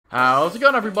How's it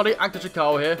going, everybody? Actor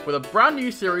Chikawa here with a brand new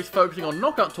series focusing on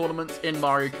knockout tournaments in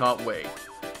Mario Kart Wii.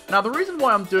 Now, the reason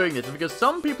why I'm doing this is because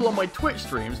some people on my Twitch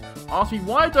streams ask me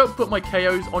why I don't put my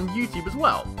KOs on YouTube as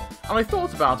well. And I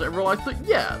thought about it and realised that,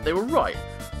 yeah, they were right.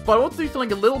 But I want to do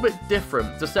something a little bit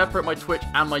different to separate my Twitch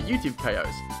and my YouTube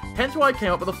KOs. Hence why I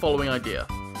came up with the following idea.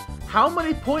 How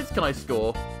many points can I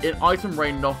score in Item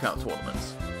Rain knockout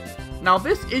tournaments? Now,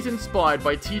 this is inspired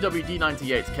by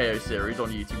TWD98's KO series on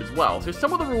YouTube as well, so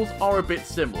some of the rules are a bit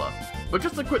similar. But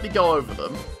just to quickly go over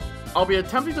them, I'll be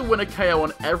attempting to win a KO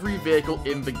on every vehicle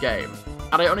in the game,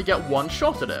 and I only get one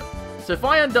shot at it. So if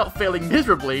I end up failing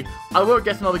miserably, I won't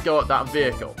get another go at that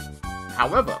vehicle.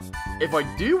 However, if I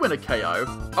do win a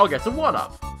KO, I'll get a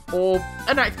 1-up, or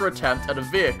an extra attempt at a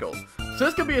vehicle. So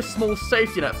this could be a small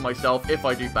safety net for myself if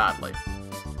I do badly.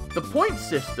 The point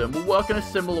system will work in a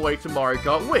similar way to Mario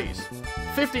Kart Wii's.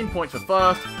 15 points for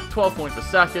first, 12 points for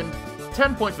second,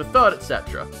 10 points for third,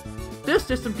 etc. This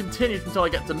system continues until I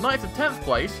get to 9th to 10th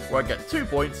place, where I get 2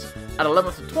 points, and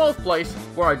 11th to 12th place,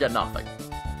 where I get nothing.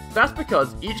 That's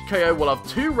because each KO will have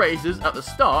 2 races at the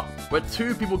start, where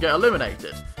 2 people get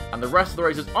eliminated, and the rest of the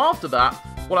races after that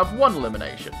will have 1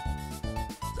 elimination.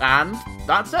 And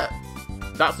that's it.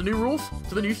 That's the new rules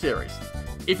to the new series.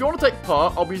 If you want to take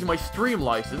part, I'll be using my stream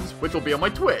license, which will be on my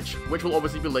Twitch, which will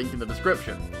obviously be linked in the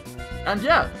description. And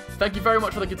yeah, thank you very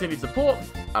much for the continued support,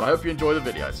 and I hope you enjoy the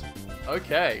videos.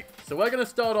 Okay, so we're going to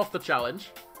start off the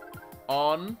challenge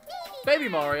on Baby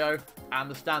Mario and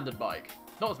the standard bike.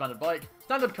 Not the standard bike,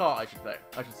 standard kart,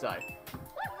 I should say.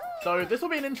 So this will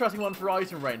be an interesting one for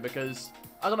Item Rain because,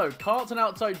 I don't know, karts and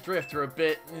outside drift are a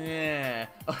bit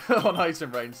on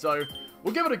Item Rain, so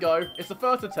we'll give it a go. It's the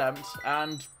first attempt,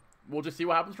 and we'll just see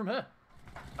what happens from here.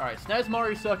 Alright, SNES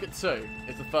Mario Circuit 2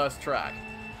 is the first track.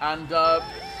 And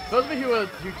those of you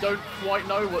who don't quite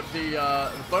know what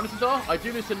the bonuses are, I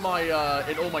do this in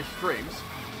all my streams.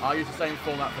 I use the same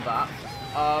format for that.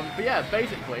 But yeah,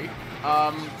 basically,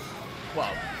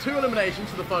 well, 2 eliminations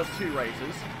for the first 2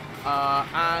 races.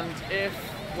 And if,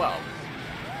 well,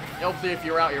 obviously if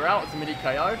you're out, you're out. It's a mini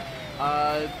KO.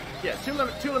 Yeah,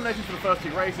 2 eliminations for the first 2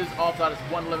 races. After that, it's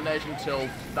 1 elimination till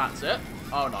that's it.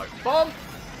 Oh no, bomb!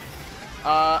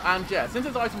 And yeah, since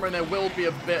it's Item Rain, there will be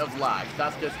a bit of lag.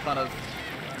 That just kind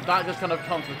of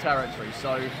comes with territory.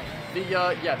 So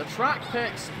the track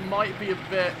picks might be a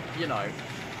bit, you know,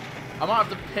 I might have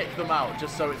to pick them out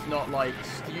just so it's not like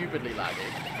stupidly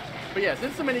laggy. But yeah,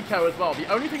 since it's a mini KO as well,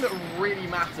 the only thing that really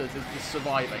matters is the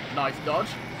surviving. Nice dodge.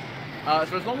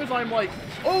 So as long as I'm like,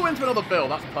 oh, into another bill,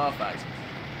 that's perfect.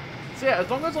 So yeah, as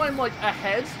long as I'm like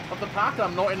ahead of the pack,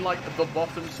 I'm not in like the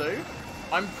bottom 2.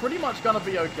 I'm pretty much going to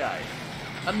be okay.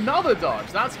 Another dodge.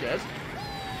 That's good.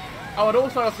 Oh, and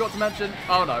also I forgot to mention...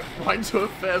 Oh, no. Right into a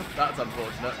 5th. That's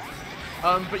unfortunate.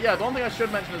 But yeah, the one thing I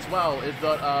should mention as well is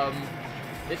that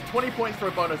it's 20 points for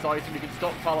a bonus item. You can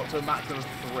stockpile up to a maximum of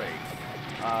 3.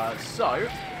 So,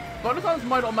 bonus items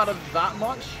might not matter that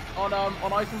much on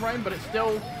Item Rain, but it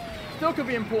still could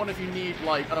be important if you need,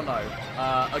 like, I don't know,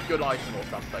 a good item or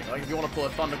something. Like, if you want to pull a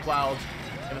Thundercloud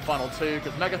in the final 2,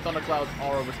 because Mega Thunderclouds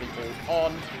are obviously all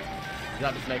on.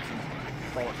 That just makes them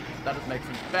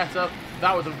better.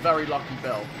 That was a very lucky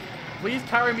build. Please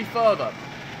carry me further.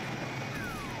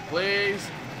 Please.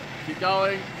 Keep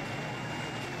going.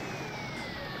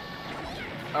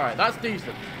 Alright, that's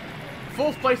decent.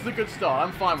 4th place is a good start.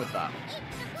 I'm fine with that.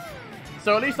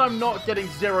 So at least I'm not getting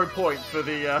 0 points for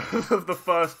the the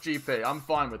first GP. I'm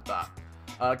fine with that.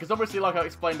 Because obviously, like I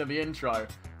explained in the intro,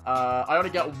 I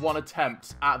only get 1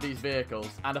 attempt at these vehicles,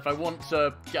 and if I want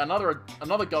to get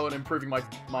another go at improving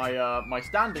my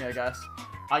standing, I guess,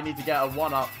 I need to get a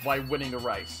 1-up by winning the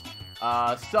race.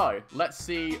 So let's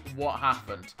see what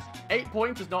happened. 8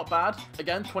 points is not bad.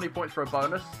 Again, 20 points for a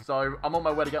bonus, so I'm on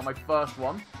my way to get my first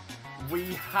one.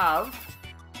 We have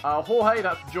Jorge,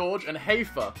 that's George, and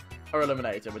Hafer are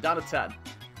eliminated. We're down to 10.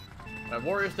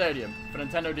 Warrior Stadium for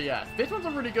Nintendo DS. This one's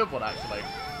a really good one, actually.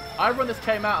 When this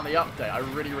came out on the update, I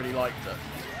really, really liked it.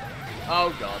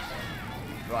 Oh, God.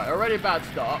 Right, already a bad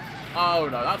start. Oh,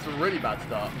 no, that's a really bad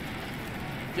start.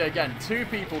 Yeah, again, 2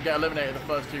 people get eliminated the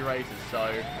first 2 races,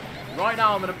 so right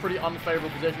now I'm in a pretty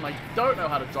unfavorable position. I don't know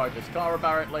how to drive this car,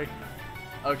 apparently.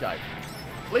 Okay.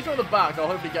 At least on the back, I'll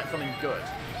hopefully get something good.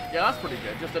 Yeah, that's pretty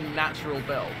good. Just a natural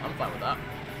build. I'm fine with that.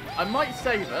 I might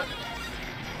save it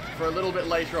for a little bit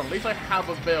later on. At least I have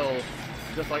a build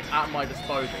just, like, at my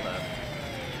disposal there.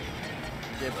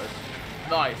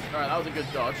 Nice. Alright, that was a good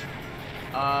dodge.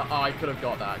 Oh, I could have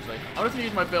got that, actually. I'm just going to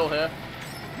use my bill here.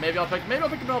 Maybe I'll pick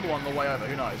another one on the way over.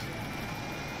 Who knows?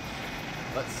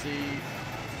 Let's see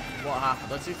what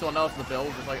happens. Let's see someone else in the bill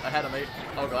just, like, ahead of me.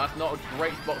 Oh, God, that's not a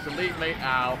great spot to leave me.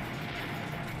 Ow.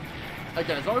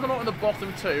 Again, as long as I'm not in the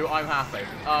bottom 2, I'm happy.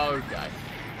 Okay.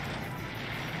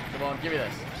 Come on, give me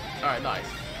this. Alright, nice.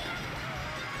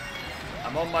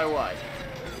 I'm on my way.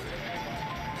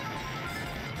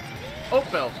 Oh,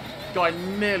 Bill. God,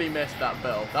 I nearly missed that,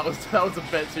 Bill. That was a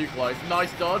bit too close.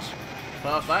 Nice dodge.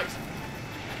 Perfect.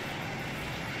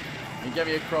 You get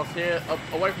me across here. Up,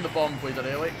 away from the bomb, please,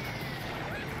 ideally.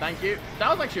 Thank you.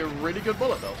 That was actually a really good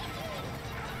bullet, Bill.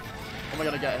 What am I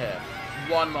going to get here?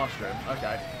 1 mushroom.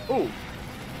 Okay. Ooh.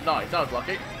 Nice. That was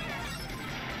lucky.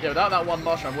 Yeah, without that 1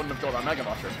 mushroom, I wouldn't have got that mega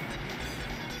mushroom.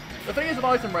 The thing is with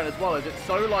Item Rain as well is it's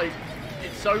so, like,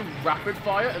 it's so rapid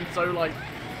fire and so, like,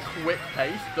 quick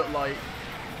paced that, like,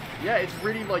 yeah, it's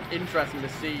really, like, interesting to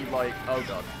see, like, oh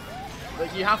god.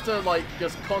 Like, you have to, like,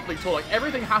 just constantly talk. Like,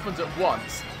 everything happens at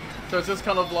once. So it's just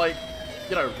kind of like,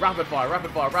 you know, rapid fire,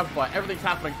 rapid fire, rapid fire. Everything's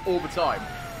happening all the time.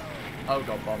 Oh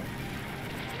god, bomb.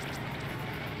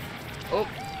 Oh,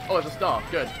 there's a star.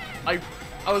 Good. I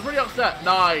was really upset.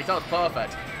 Nice, that was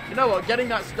perfect. You know what? Getting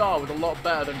that star was a lot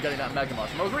better than getting that Mega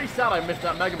Mushroom. I was really sad I missed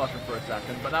that Mega Mushroom for a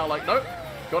second, but now, like, nope.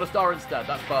 Got a star instead.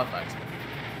 That's perfect.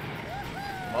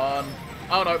 Come on.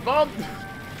 Oh no, bomb!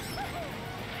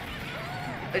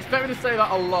 Expect me to say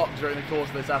that a lot during the course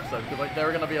of this episode, because, like, there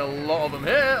are going to be a lot of them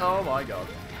here. Oh my god.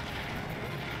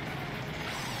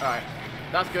 Alright.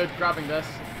 That's good. Grabbing this.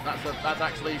 That's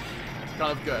actually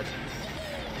kind of good.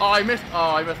 Oh, I missed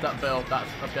that Bill. That's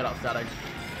a bit upsetting.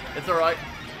 It's alright.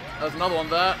 There's another one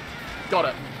there. Got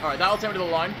it. Alright, that'll take me to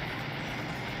the line.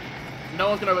 No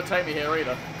one's going to overtake me here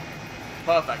either.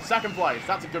 Perfect. Second place.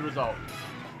 That's a good result.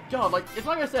 God, like, it's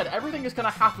like I said, everything is kind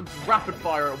of happens rapid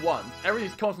fire at once.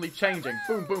 Everything's constantly changing.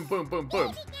 Boom, boom, boom, boom,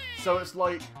 boom. So it's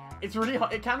like, it's really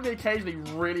hard. It can be occasionally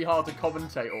really hard to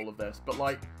commentate all of this, but,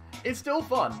 like, it's still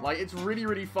fun. Like, it's really,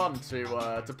 really fun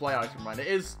to play Item Rain. It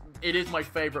is my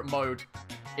favorite mode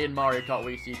in Mario Kart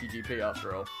Wii CTGP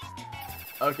after all.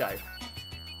 Okay.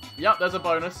 Yep, there's a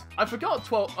bonus. I forgot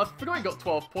you got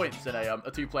 12 points in a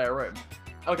 2-player room.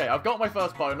 Okay, I've got my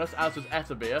first bonus, as does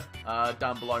Etabir,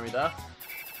 down below me there.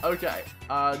 Okay,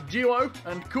 Duo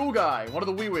and Cool Guy, one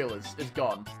of the Wii-Wheelers, is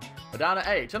gone. We're down at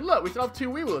 8. And look, we still have 2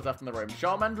 Wii-Wheelers left in the room,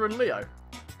 Charmander and Leo.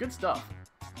 Good stuff.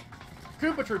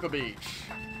 Koopa Troopa Beach.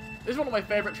 This is one of my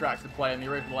favourite tracks to play in the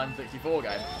original N64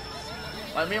 game.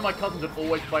 Like, me and my cousins have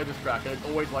always played this track, and it's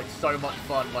always, like, so much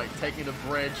fun, like, taking the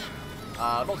bridge,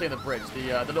 not saying the bridge,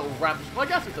 the little ramp, well, I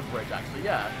guess it's a bridge, actually,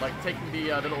 yeah, like, taking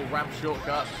the little ramp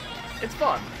shortcut. It's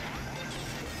fun.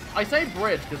 I say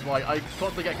bridge because, like, I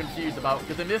constantly get confused about,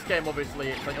 because in this game, obviously,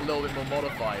 it's, like, a little bit more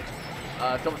modified.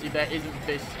 Obviously, there isn't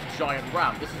this giant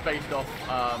ramp. This is based off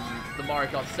the Mario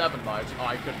Kart 7 mode. Oh,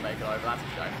 I couldn't make it over, that's a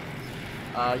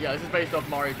shame. Yeah, this is based off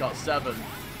Mario Kart 7.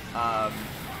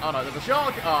 Oh no, there's a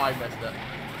shark! Oh, I missed it.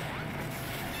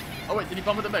 Oh wait, did he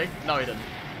bump into me? No, he didn't.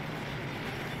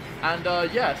 And,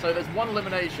 yeah, so there's 1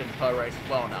 elimination per race as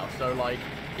well now. So, like,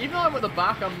 even though I'm at the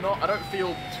back, I don't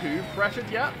feel too pressured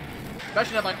yet.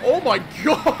 Especially now, like, oh my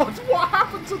god! What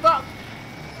happened to that?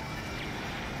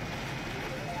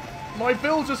 My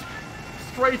Bill just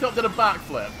straight up did a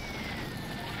backflip.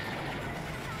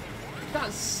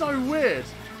 That's so weird.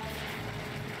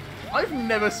 I've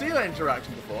never seen that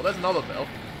interaction before. There's another Bill.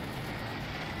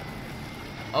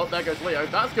 Oh, there goes Leo.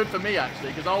 That's good for me, actually,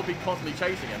 because I'll be constantly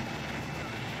chasing him.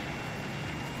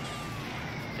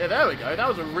 Yeah, there we go. That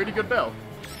was a really good Bill.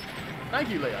 Thank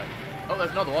you, Leo. Oh,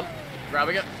 there's another one.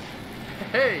 Grabbing it.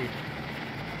 Hey!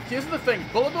 See, this is the thing.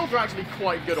 Bullet Bills are actually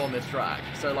quite good on this track.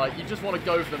 So, like, you just want to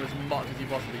go for them as much as you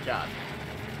possibly can.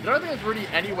 I don't think there's really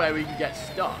anywhere we can get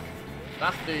stuck.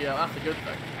 That's the good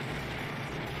thing.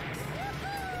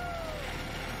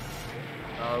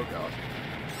 Oh, God.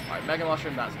 Alright, Mega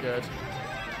Mushroom, that's good.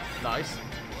 Nice.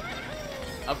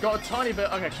 I've got a tiny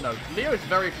bit... Okay, actually, no. Leo is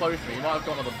very close to me. He might have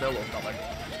got another Bill or something.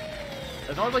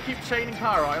 As long as I keep chaining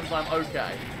power items, I'm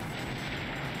okay.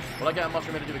 Will I get a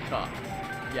mushroom in to do the cut?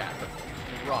 Yeah,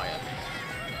 that's right.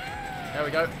 There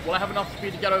we go. Will I have enough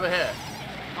speed to get over here?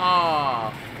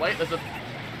 Ah, wait, there's a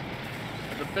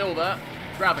Bill there.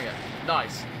 Grabbing it.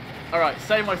 Nice. Alright,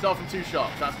 save myself in 2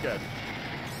 shots. That's good.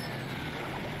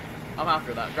 I'm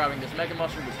after that. Grabbing this Mega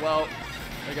Mushroom as well.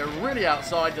 They go really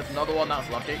outside. Just another one. That's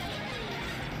lucky.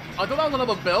 I thought that was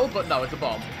another Bill, but no, it's a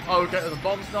bomb. Oh, okay, there's a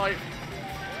bomb snipe.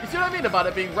 You see what I mean about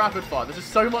it being rapid fire? There's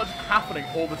just so much happening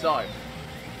all the time.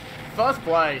 First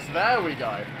place. There we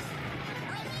go.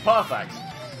 Perfect.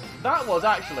 That was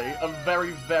actually a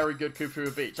very, very good Koopa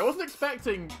Troopa Beach. I wasn't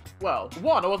expecting... Well,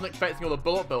 one, I wasn't expecting all the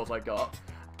bullet bills I got.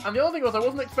 And the other thing was I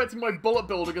wasn't expecting my bullet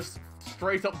bill to just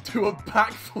straight up do a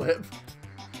backflip.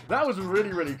 That was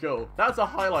really, really cool. That's a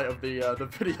highlight of the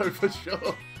video for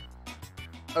sure.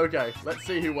 Okay, let's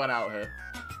see who went out here.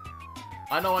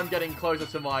 I know I'm getting closer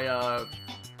to my,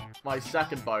 my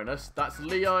second bonus. That's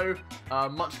Leo,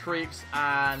 Much Creeps,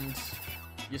 and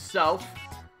yourself,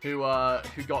 who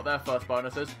got their first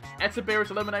bonuses. Etabir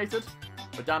is eliminated.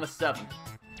 We're down to 7.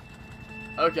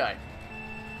 Okay.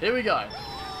 Here we go.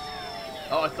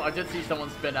 Oh, I did see someone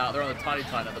spin out. They're on the tiny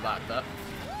at the back there.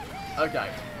 Okay.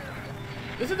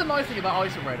 This is the nice thing about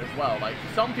Ice and Rain as well. Like,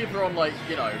 some people are on, like,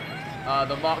 you know,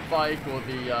 the Mark Bike or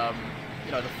the,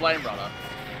 you know, the Flame Runner.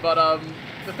 But,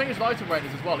 the thing is with Ice and Rain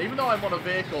is as well, even though I'm on a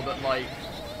vehicle that, like,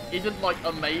 isn't, like,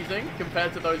 amazing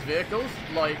compared to those vehicles,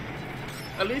 like,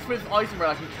 at least with Ice and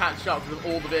Rain I can catch up with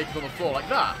all the vehicles on the floor, like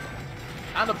that.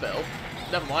 And a Bill.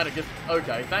 Never mind, I guess,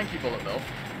 okay, thank you, Bullet Bill.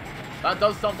 That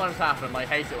does sometimes happen, and I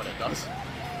hate it when it does.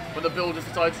 When the Bill just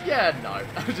decides, yeah, no,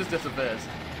 it just disappears.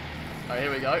 Alright,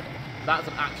 here we go. That's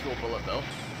an actual Bullet Bill.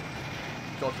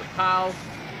 Dodge the pal.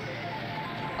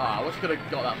 Ah, I wish I could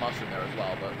have got that mushroom there as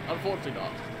well, but unfortunately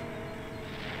not.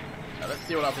 Yeah, let's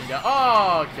see what else we can get.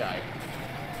 Oh, okay.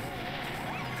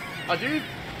 I do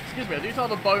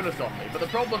have a bonus on me, but the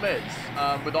problem is,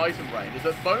 with Ice and Rain, is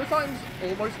that bonus items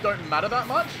almost don't matter that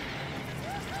much.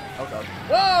 Oh god.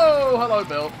 Whoa! Hello,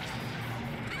 Bill.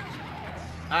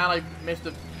 And I missed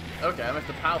a... Okay, I missed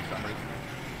a pal for some reason.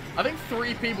 I think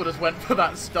 3 people just went for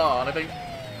that star, and I think...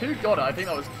 Who got it? I think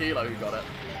that was Kilo who got it.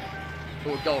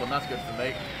 Oh, golden, that's good for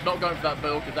me. Not going for that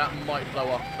Bill, because that might blow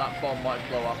up. That bomb might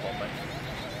blow up on me.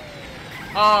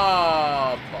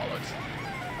 Ah, bollocks.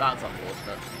 That's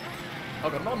unfortunate. Oh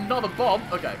god, not another bomb.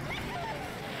 Okay.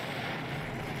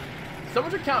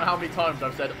 Someone should count how many times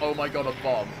I've said, oh my god, a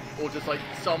bomb. Or just, like,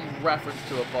 some reference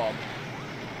to a bomb.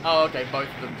 Oh, okay, both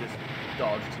of them just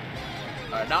dodged.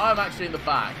 Alright, now I'm actually in the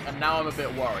back, and now I'm a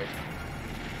bit worried.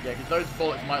 Yeah, because those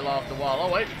bullets might last a while.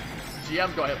 Oh, wait.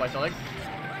 GM got hit by something.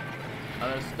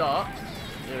 I'm going to start.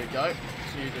 Here we go.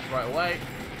 Just use this right away.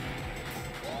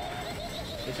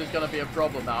 This is going to be a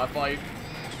problem now.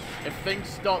 If things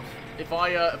stop, if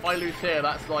I lose here,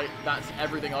 that's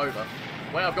everything over.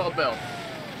 Wait, I've got a Bill.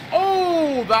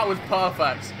 Oh, that was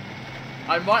perfect.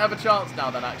 I might have a chance now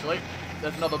then, actually.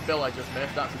 There's another Bill I just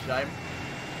missed. That's a shame.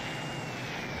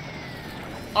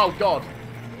 Oh, God.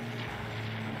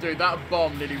 Dude, that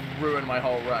bomb nearly ruined my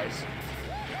whole race.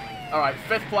 Alright,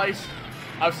 5th place.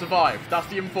 I've survived. That's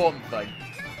the important thing.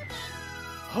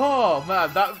 Oh,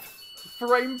 man. That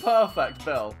frame perfect,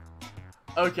 Bill.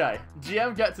 Okay.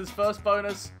 GM gets his first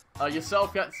bonus.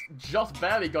 Yourself gets just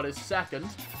barely got his second.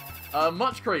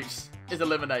 Much Creeps is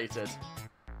eliminated.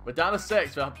 We're down to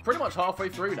 6. We're pretty much halfway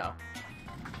through now.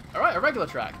 Alright, a regular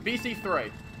track.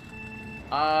 BC3.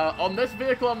 On this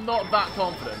vehicle, I'm not that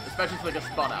confident, especially if I get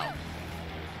spun out.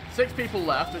 6 people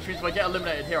left, which means if I get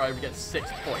eliminated here, I only get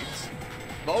 6 points.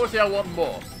 But obviously, I want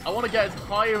more. I want to get as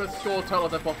high of a score total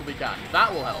as I possibly can.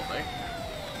 That will help me.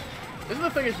 This is the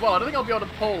thing as well. I don't think I'll be able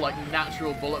to pull, like,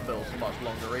 natural bullet bills for much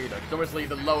longer either. Because obviously,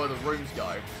 the lower the rooms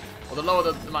go, or the lower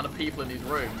the amount of people in these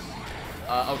rooms,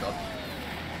 oh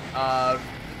god,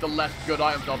 the less good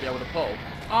items I'll be able to pull.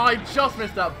 Oh, I just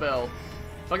missed that bill.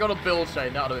 If I got a bill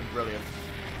chain, that would have been brilliant.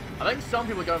 I think some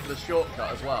people are going for the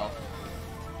shortcut as well.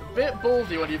 A bit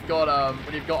ballsy when you've got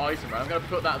ice around. I'm going to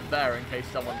put that there in case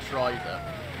someone tries it.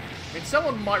 I mean,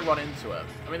 someone might run into it.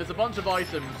 I mean, there's a bunch of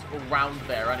items around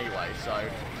there anyway, so...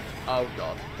 Oh,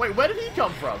 God. Wait, where did he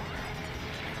come from?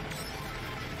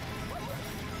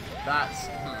 That's...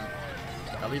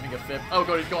 I'm leaving a fib. Oh,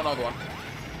 God, he's got another one.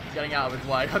 Getting out of his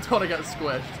way. I don't want to get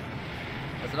squished.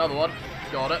 There's another one.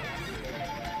 Got it.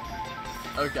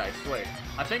 Okay, sweet.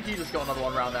 I think he just got another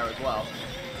one around there as well.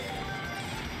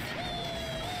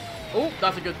 Oh,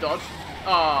 that's a good dodge.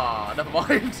 Ah, never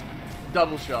mind.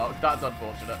 Double shot. That's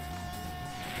unfortunate.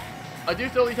 I do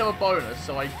still at least have a bonus,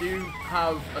 so I do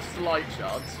have a slight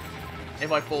chance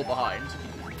if I fall behind.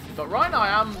 But right now I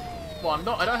am... Well,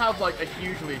 I don't have, like, a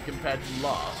huge lead compared to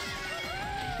last.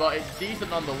 But it's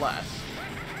decent nonetheless.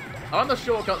 And the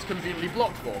shortcut's conveniently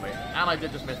blocked for me. And I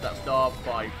did just miss that star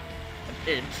by an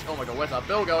inch. Oh my god, where's that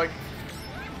bill going?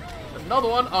 There's another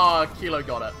one. Ah, Kilo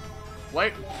got it.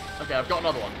 Wait. Okay, I've got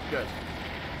another one. Good.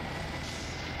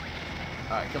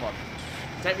 Alright, come on.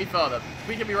 Take me further.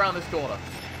 We can be around this corner.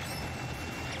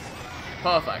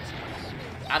 Perfect.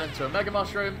 Add into a Mega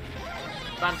Mushroom.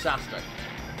 Fantastic.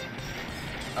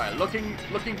 Alright, looking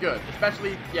good.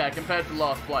 Especially, yeah, compared to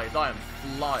last place. I am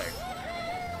flying.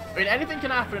 I mean, anything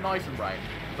can happen in Ice and Rain,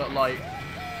 but, like...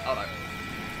 Oh,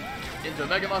 no. Into a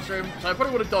Mega Mushroom. So I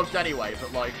probably would have dodged anyway,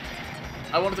 but, like...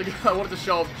 I wanted to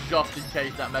show off just in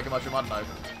case that Mega Mushroom, I don't know,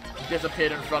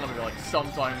 disappeared in front of me, like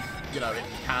sometimes, you know, it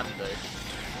can do.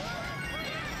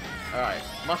 Alright.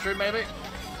 Mushroom, maybe?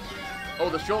 Oh,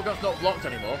 the shortcut's not blocked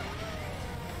anymore.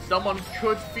 Someone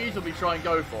could feasibly try and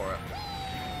go for it.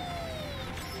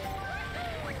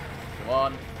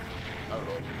 on. Oh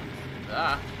lord.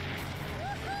 Ah.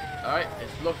 Alright,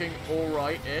 it's looking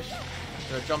alright-ish.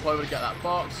 Gonna jump over to get that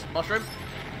box. Mushroom.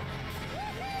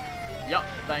 Yup,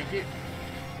 thank you.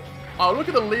 Oh, look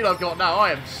at the lead I've got now.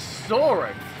 I am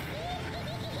soaring.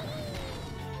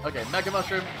 Okay, Mega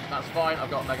Mushroom. That's fine. I've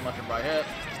got Mega Mushroom right here.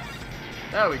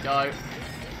 There we go.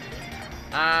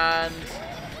 And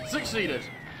succeeded.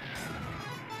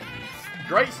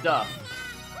 Great stuff.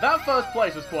 That first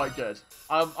place was quite good.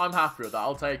 I'm happy with that.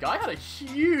 I'll take it. I had a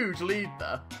huge lead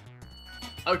there.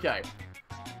 Okay.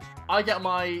 I get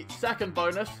my second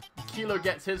bonus. Kilo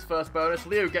gets his first bonus.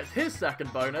 Leo gets his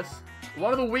second bonus.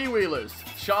 One of the Wii Wheelers,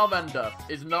 Charmander,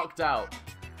 is knocked out.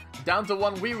 Down to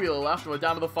one Wii Wheeler left, and we're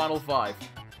down to the final 5.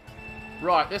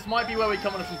 Right, this might be where we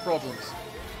come into some problems.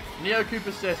 Neo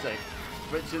Koopa City,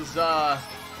 which is,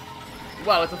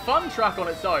 well, it's a fun track on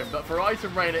its own, but for Ice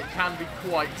and Rain it can be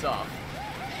quite tough.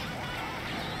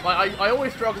 Like, I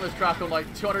always struggle on this track on, like,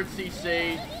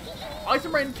 200cc. Ice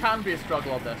and Rain can be a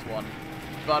struggle on this one,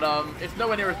 but, it's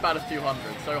nowhere near as bad as 200,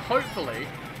 so hopefully...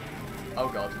 Oh,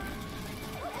 God.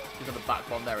 He's on the back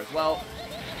one there as well.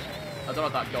 I don't know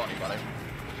if that got anybody.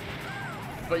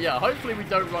 But yeah, hopefully we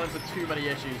don't run into too many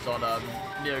issues on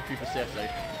Neo Koopa City.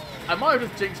 I might have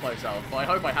just jinxed myself, but I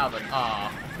hope I haven't.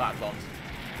 Ah, back bombs.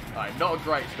 Alright, not a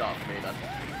great start for me then.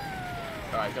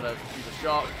 Alright, gonna use a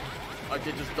shark. I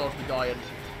did just dodge the guy and...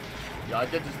 Yeah, I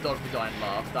did just dodge the guy in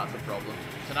last. That's a problem.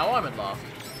 So now I'm in last.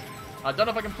 I don't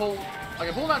know if I can pull... I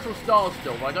can pull natural stars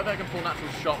still, but I don't think I can pull natural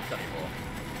shocks anymore.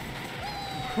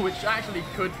 Which actually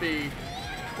could be...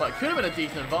 Well, it could have been a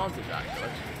decent advantage, actually.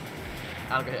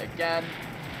 And I'm going to hit again.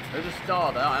 There's a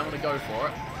star there. I'm going to go for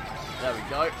it. There we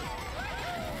go.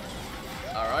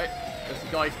 Alright. This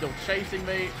guy's still chasing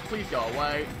me. Please go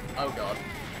away. Oh, God.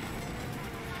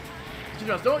 To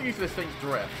be honest, I'm not used to this thing's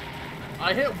drift.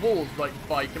 I hit walls, like,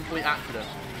 by complete accident.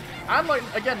 And, like,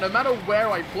 again, no matter where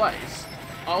I place,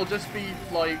 I'll just be,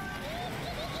 like...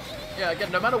 Yeah,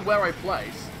 again, no matter where I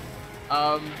place...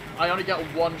 I only get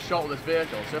one shot with this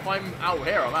vehicle, so if I'm out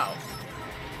here, I'm out.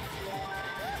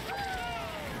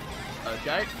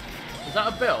 Okay. Is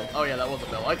that a Bill? Oh yeah, that was a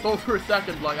Bill. I thought for a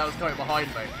second, like, that was coming behind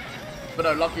me. But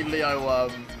no, lucky Leo,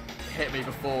 hit me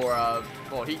before,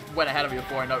 well, he went ahead of me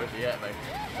before I noticed he hit me.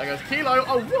 There goes Kilo.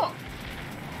 Oh, what?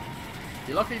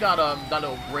 You're lucky that, that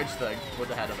little bridge thing was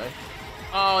ahead of me.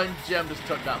 Oh, and Gem just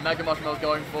took that Mega Mushroom I was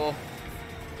going for.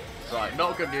 Right,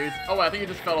 not good news. Oh, wait, I think he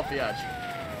just fell off the edge.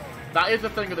 That is the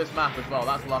thing with this map as well.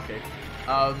 That's lucky.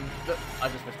 I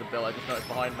just missed a Bill. I just noticed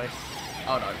behind me.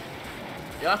 Oh, no.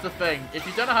 Yeah, that's the thing. If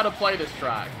you don't know how to play this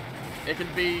track, it can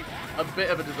be a bit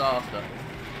of a disaster.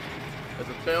 There's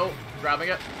a Bill. Grabbing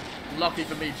it. Lucky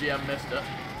for me, GM missed it.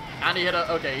 And he hit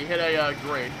a... Okay, he hit a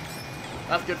green.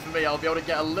 That's good for me. I'll be able to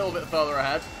get a little bit further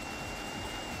ahead.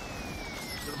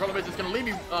 So the problem is it's going to leave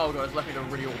me... Oh, God. It's left me in a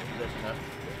really awkward position here.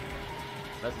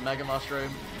 There's Mega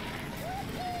Mushroom.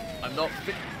 I'm not...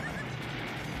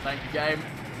 Thank you, game.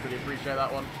 Really appreciate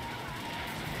that one.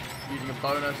 Using a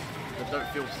bonus. I don't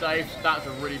feel safe. That's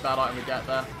a really bad item to get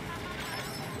there.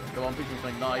 Come on, please do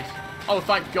something nice. Oh,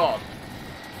 thank God.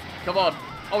 Come on.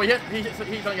 Oh, he hit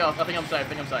something else. I think I'm safe.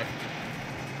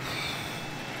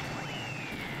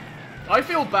 I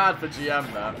feel bad for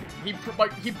GM there.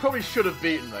 He probably should have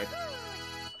beaten me.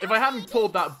 If I hadn't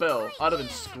pulled that Bill, I'd have been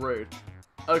screwed.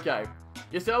 Okay.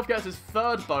 Yourself gets his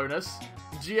third bonus.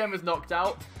 GM is knocked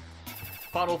out.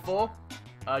 Final 4.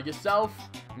 Yourself,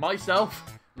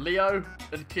 myself, Leo,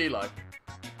 and Kilo.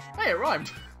 Hey, it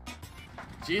rhymed.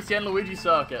 GCN Luigi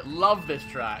Circuit. Love this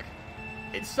track.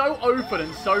 It's so open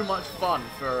and so much fun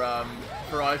for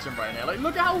Ice and Rain here. Like,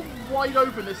 look at how wide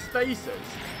open this space is.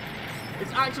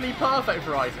 It's actually perfect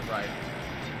for Ice and Rain.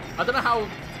 I don't know how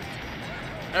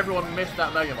everyone missed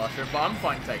that Mega Mushroom, but I'm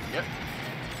fine taking it.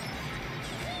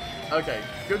 Okay,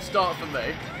 good start for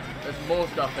me. There's more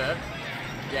stuff here.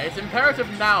 Yeah, it's imperative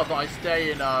now that I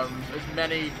stay in as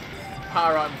many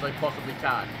power items as I possibly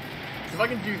can. So if I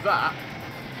can do that,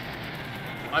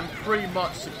 I'm pretty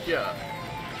much secure.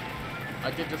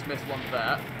 I did just miss one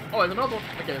there. Oh, there's another one.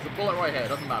 Okay, there's a bullet right here.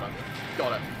 Doesn't matter.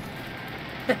 Got it.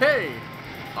 Hey!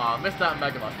 Missed that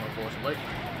Mega Mushroom, unfortunately.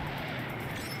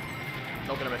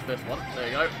 Not going to miss this one. There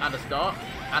you go. And a star.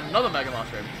 And another Mega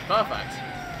Mushroom. Perfect.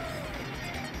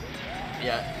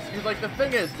 Yeah. Because, like, the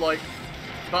thing is, like...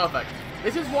 Perfect.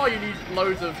 This is why you need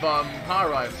loads of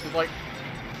power items. Because, like,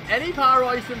 any power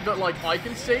item that, like, I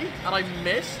can see and I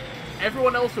miss,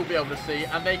 everyone else will be able to see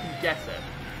and they can guess it.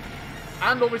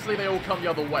 And, obviously, they all come the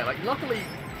other way. Like, luckily,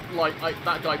 like,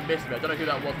 that guy missed me. I don't know who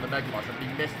that was in the Mega Mushroom, but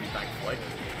he missed me, thankfully.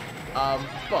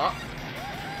 But...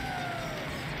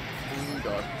 Oh,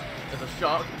 God. There's a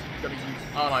shark. Gonna use...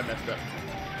 Oh, no, I missed it.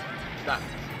 That...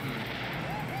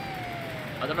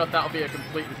 I don't know if that'll be a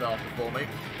complete disaster for me.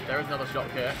 There is another shot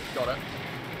here. Got it.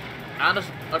 And a...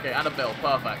 Okay, and a bill.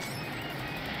 Perfect.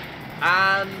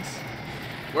 And...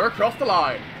 we're across the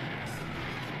line.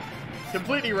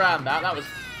 Completely ran that. That was...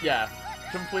 yeah.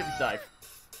 Completely safe.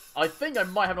 I think I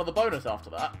might have another bonus after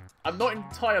that. I'm not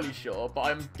entirely sure, but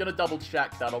I'm going to double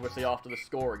check that, obviously, after the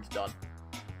scoring's done.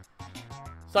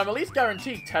 So I'm at least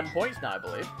guaranteed 10 points now, I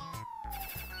believe.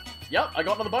 Yep, I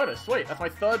got another bonus. Sweet, that's my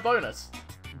third bonus.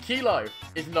 Kilo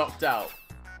is knocked out.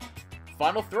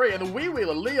 Final 3, and the Wii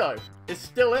Wheeler, Leo, is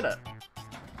still in it.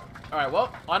 Alright,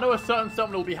 well, I know a certain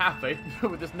someone will be happy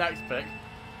with this next pick.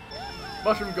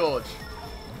 Mushroom Gorge.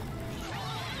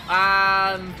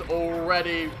 And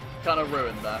already kind of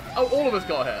ruined that. Oh, all of us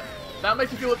got hit. That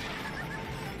makes me feel...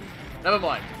 never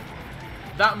mind.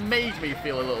 That made me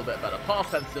feel a little bit better.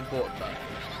 Past tense is important, though.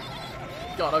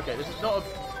 God, okay, this is not a...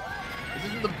 this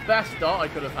isn't the best start I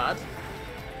could have had.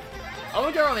 I'm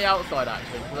going to go around the outside,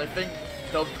 actually, because I think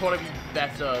there'll probably be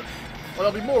better...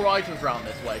 well, there'll be more items around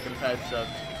this way compared to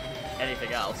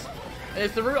anything else. And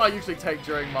it's the route I usually take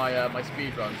during my my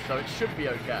speedruns, so it should be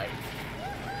okay.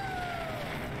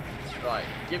 Right,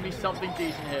 give me something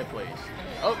decent here, please.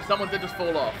 Oh, someone did just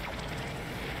fall off.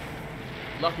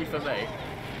 Lucky for me.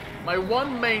 My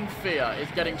one main fear is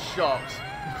getting shocked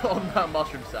on that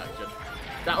mushroom section.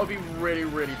 That would be really,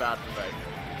 really bad for me.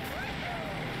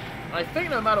 And I think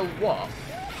no matter what...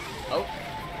 oh.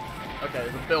 Okay,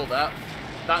 there's a bill there.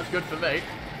 That's good for me.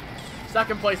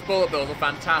 Second place bullet bills are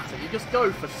fantastic. You just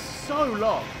go for so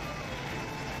long.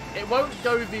 It won't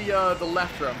go the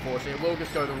left route, unfortunately. It will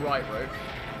just go the right route.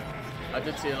 I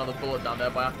did see another bullet down there,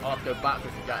 but I have to go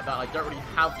backwards to get that. I don't really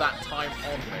have that time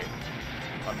on me,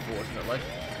 unfortunately.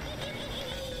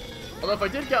 Although if I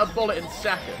did get a bullet in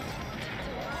second,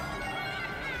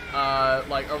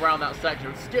 like around that section, it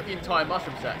would skip the entire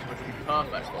mushroom section, which would be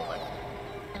perfect for me.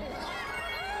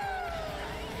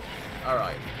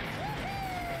 Alright.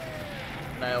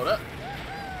 Nailed it.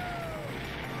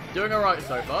 Doing alright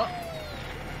so far.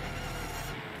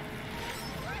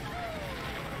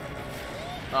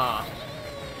 Ah.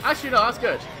 Actually, no, that's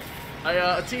good.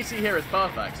 A TC here is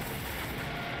perfect.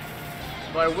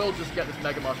 But I will just get this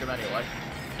Mega Mushroom anyway.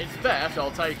 It's there, so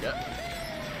I'll take it.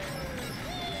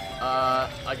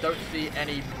 I don't see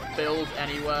any bills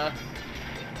anywhere.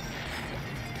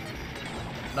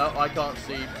 No, I can't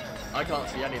see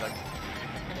anything.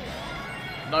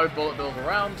 No bullet bills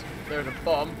around. There's a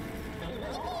bomb.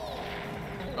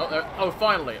 Oh, there. Oh,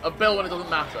 finally. A bill when it doesn't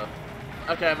matter.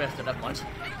 Okay, I missed it. Never mind.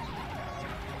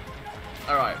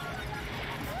 Alright.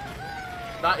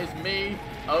 That is me.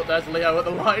 Oh, there's Leo at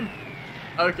the line.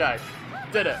 Okay.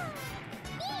 Did it.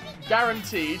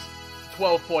 Guaranteed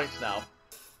 12 points now.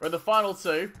 We're in the final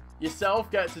 2. Yourself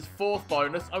gets his 4th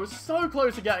bonus. I was so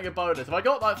close to getting a bonus. If I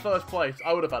got that 1st place,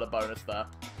 I would have had a bonus there.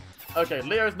 Okay,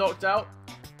 Leo's knocked out.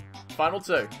 Final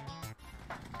 2.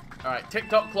 Alright,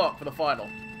 tick-tock clock for the final.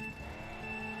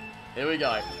 Here we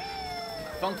go.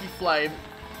 Funky Flame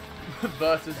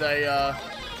versus a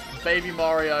Baby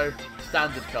Mario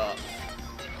standard cart.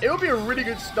 It would be a really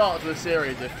good start to the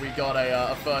series if we got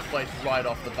a 1st place right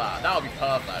off the bat. That would be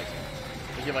perfect.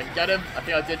 Let's see if I can get him. I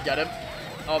think I did get him.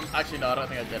 Actually, no, I don't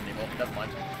think I did anymore. Never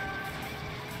mind.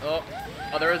 Oh,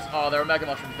 there are Mega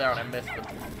Mushrooms there and I missed them.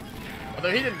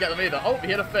 Although he didn't get them either. Oh, he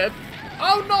hit a 5th.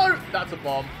 Oh, no! That's a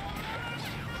bomb.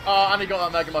 And he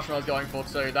got that Mega Mushroom I was going for,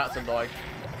 too. That's annoying.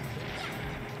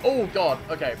 Oh, God.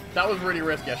 Okay, that was really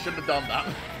risky. I shouldn't have done that.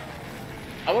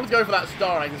 I wanted to go for that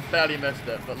star and I just barely missed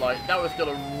it. But, like, that was still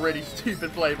a really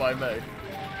stupid play by me.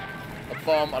 A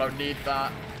bomb. I don't need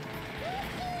that.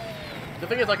 The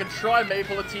thing is, I could try and maybe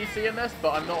pull a TC in this,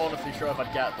 but I'm not honestly sure if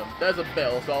I'd get them. There's a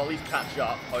bill, so I'll at least catch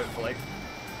up, hopefully.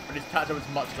 At least catch up as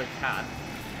much as I can.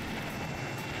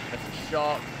 Miss the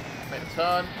shot. Make the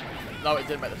turn. No, it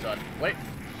didn't make the turn. Wait.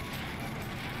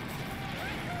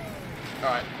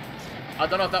 Alright. I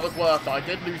don't know if that was worth it. I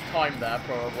did lose time there,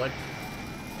 probably.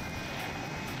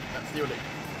 Let's see what it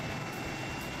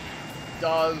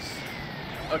does.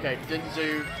 Okay, didn't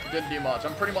do much.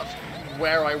 I'm pretty much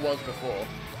where I was before.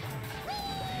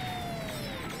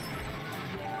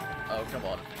 Oh, come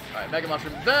on. Alright, Mega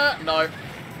Mushroom there. No. I'm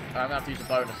going to have to use a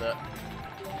bonus it.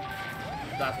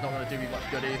 That's not going to do me much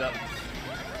good either.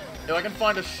 If I can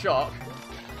find a shock,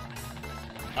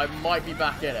 I might be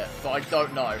back in it, but I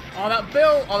don't know. Oh, that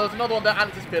bill! Oh, there's another one there, and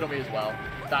it disappeared on me as well.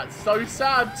 That's so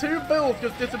sad. 2 bills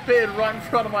just disappeared right in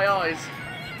front of my eyes.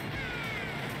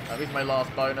 This is my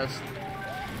last bonus.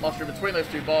 Mushroom between those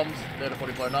 2 bombs. They'd have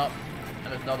probably blown up.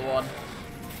 And there's another one.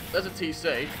 There's a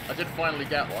TC. I did finally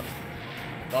get one.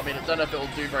 But, I mean, I don't know if it'll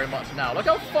do very much now. Look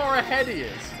how far ahead he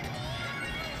is.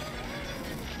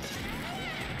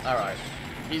 Alright.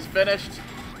 He's finished.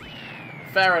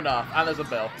 Fair enough. And there's a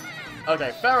bill.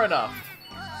 Okay, fair enough.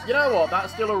 You know what?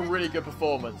 That's still a really good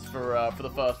performance for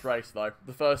the first race, though.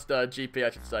 The first GP, I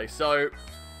should say. So,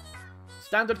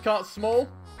 standard kart small.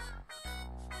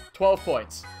 12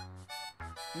 points.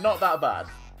 Not that bad.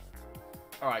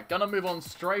 Alright, gonna move on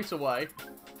straight away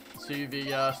to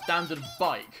the standard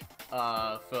bike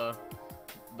for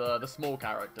the small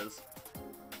characters.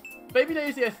 Baby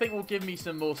Daisy, I think, will give me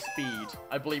some more speed.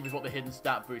 I believe is what the hidden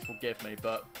stat boost will give me,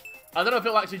 but I don't know if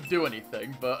it'll actually do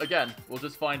anything, but again, we'll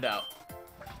just find out.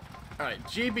 Alright,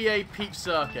 GBA Peach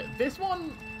Circuit. This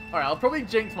one, alright, I'll probably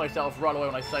jinx myself right away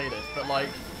when I say this, but like,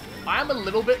 I am a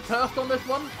little bit cursed on this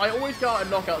one. I always go out in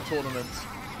knockout tournaments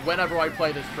whenever I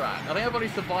play this track. I think I've only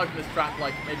survived this track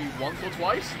like maybe once or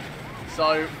twice,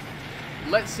 so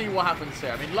let's see what happens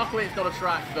here. I mean, luckily it's not a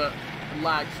track that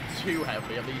lags too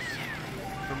heavily, at least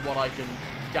from what I can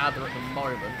gather at the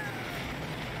moment.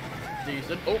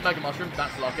 Decent. Oh, Mega Mushroom.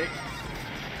 That's lucky.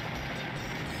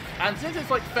 And since it's,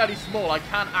 like, fairly small, I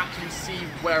can actually see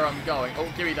where I'm going.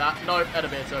 Oh, give me that. No,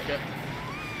 enemy took it.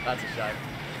 That's a shame.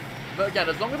 But again,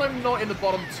 as long as I'm not in the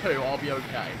bottom two, I'll be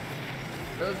okay.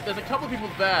 There's a couple of people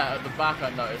there at the back,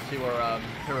 I noticed, who are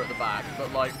at the back.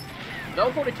 But, like,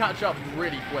 they'll probably catch up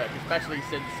really quick, especially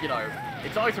since, you know,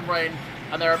 it's item rain,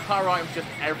 and there are power items just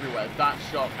everywhere. That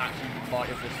shot actually might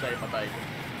have just saved my bacon.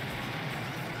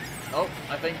 Oh,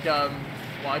 I think, well,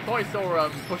 I thought I saw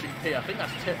pushing P. I think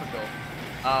that's typical.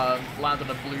 Land on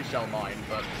a blue shell mine,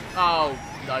 but, oh,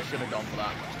 I should have gone for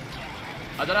that.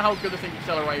 I don't know how good this thing's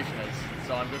acceleration is,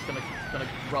 so I'm just gonna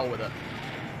roll with it.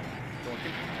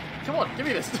 Come on, give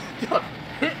me this. God,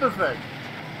 hit the thing.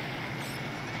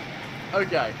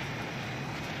 Okay.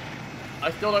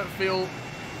 I still don't feel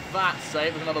that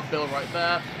safe. There's another bill right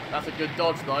there. That's a good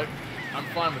dodge, though. I'm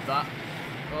fine with that.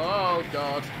 Oh,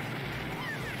 God.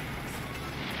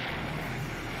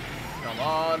 Come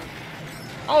on.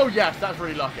 Oh, yes, that's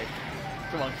really lucky.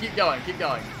 Come on, keep going, keep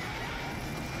going.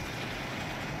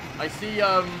 I see,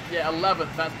 yeah,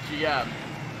 11th, that's GM.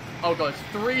 Oh, God,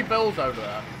 there's 3 bills over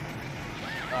there.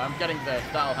 I'm getting this.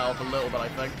 That'll help a little bit, I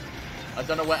think. I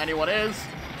don't know where anyone is.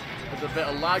 There's a bit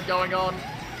of lag going on.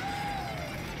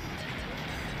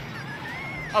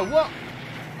 Oh, what?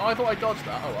 Oh, I thought I dodged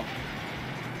that. Oh, well.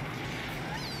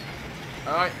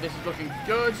 Alright, this is looking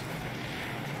good.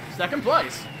 Second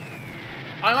place.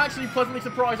 I'm actually pleasantly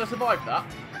surprised I survived that.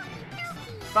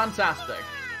 Fantastic.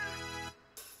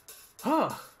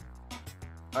 Huh.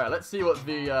 Alright, let's see what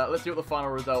the final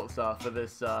results are for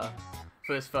this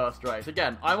first race.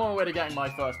 Again, I'm on my way to getting my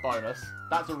first bonus.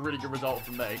 That's a really good result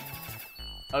for me.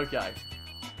 Okay.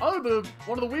 Oh,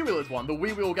 one of the Wii Wheelers won. The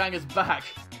Wii Wheel gang is back.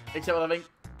 Except what I think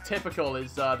typical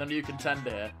is the new contender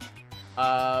here.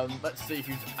 Let's see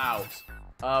who's out.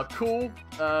 Cool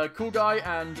Guy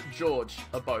and George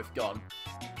are both gone.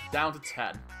 Down to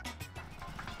 10.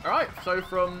 Alright, so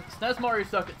from SNES Mario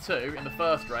Circuit 2 in the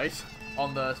first race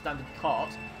on the standard kart,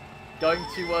 going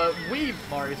to Wii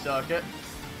Mario Circuit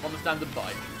on the standard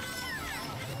bike.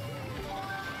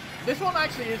 This one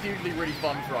actually is usually really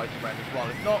fun for item rent as well.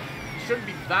 It's not, it shouldn't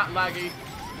be that laggy.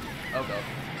 Oh god.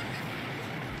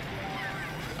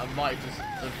 I might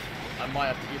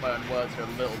have to eat my own words here a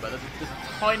little bit. There's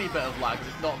a tiny bit of lag, but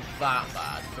it's not that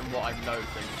bad from what I'm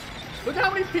noticing. Look at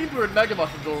how many people are in Mega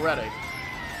Mushrooms already.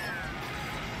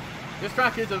 This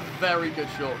track is a very good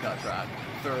shortcut track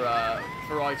for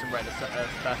item rent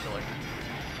especially.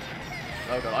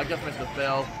 Oh god, I just missed the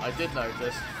bill. I did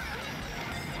notice.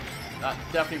 That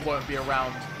definitely won't be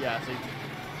around. Yeah, see,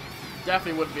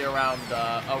 definitely wouldn't be around.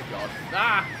 Oh god,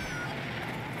 ah,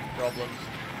 problems,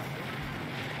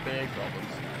 big problems.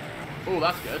 Oh,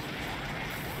 that's good.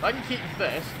 If I can keep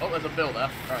this. Oh, there's a bill there.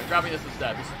 All right, grabbing this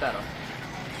instead. This is better.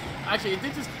 Actually, it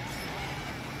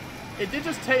did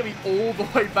just take me all the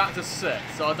way back to 6,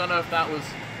 so I don't know if that was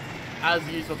as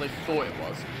useful as I thought it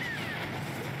was.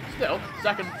 Still,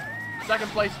 second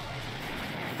place,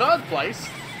 third place.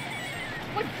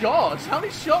 Oh my god, how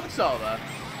many shops are there?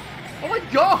 Oh my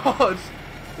god,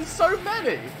 there's so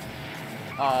many.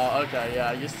 Oh, okay,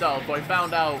 yeah, yourself. What I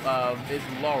found out is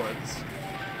Lawrence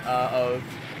of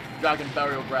Dragon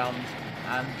Burial Ground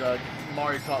and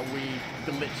Mario Kart Wii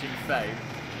glitching fame.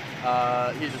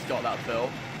 He just got that bill.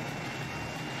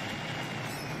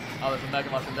 Oh, there's a Mega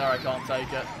Mushroom there, I can't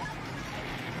take it.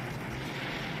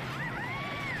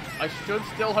 I should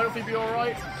still hopefully be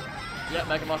alright. Yeah,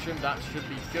 Mega Mushroom, that should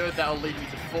be good. That'll lead me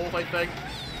to 4th, I think.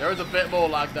 There is a bit more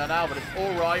lag there now, but it's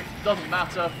alright. Doesn't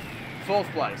matter.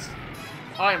 4th place.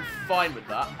 I am fine with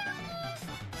that.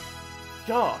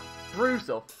 God,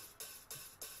 brutal.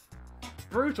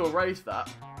 Brutal race,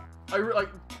 that.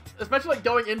 especially like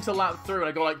going into lap 3 and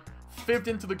I got like fibbed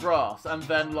into the grass, and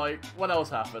then like what else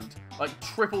happened? Like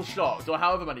triple shocked, or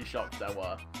however many shocks there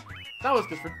were. That was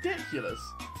just ridiculous.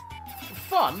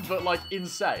 Fun, but like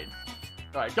insane.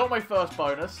 Alright, got my first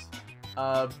bonus.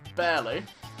 Barely.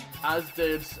 As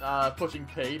did pushing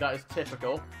P, that is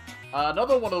typical.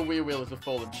 Another one of the Wii wheelers have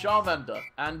fallen. Charmander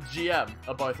and GM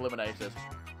are both eliminated.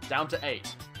 Down to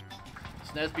 8.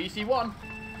 SNES BC1.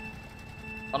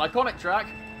 An iconic track.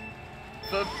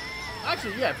 For,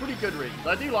 actually, yeah, pretty good reasons.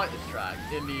 I do like this track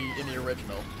in the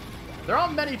original. There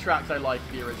aren't many tracks I like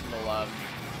in the original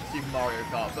Super Mario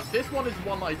Kart, but this one is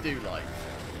one I do like.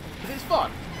 Because it's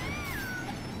fun.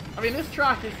 I mean, this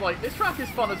track is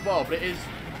fun as well, but it is...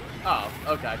 Oh,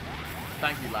 okay.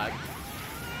 Thank you, lag.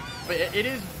 But it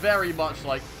is very much,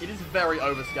 like, it is very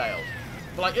overscaled.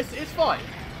 But, like, it's fine.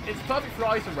 It's perfect for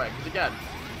Item Rain, because, again,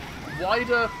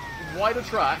 wider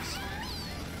tracks,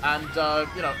 and,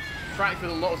 you know, tracks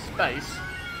with a lot of space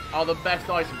are the best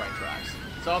Item Rain tracks.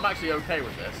 So I'm actually okay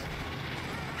with this.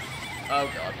 Oh,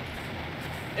 God.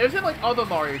 It was in, like, other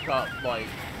Mario Kart, like,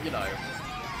 you know...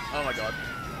 Oh, my God.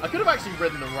 I could have actually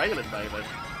ridden the railing, maybe.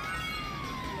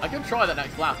 I could try that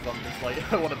next lap if I'm just,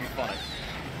 like, I want to be funny.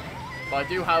 But I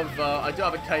do have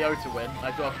a KO to win.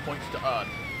 I do have points to earn.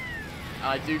 And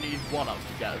I do need 1-ups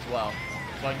to get as well.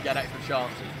 So I can get extra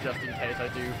chances, just in case I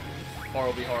do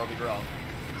horribly, horribly wrong.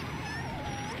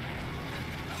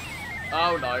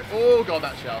 Oh, no. Oh, God,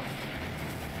 that shell.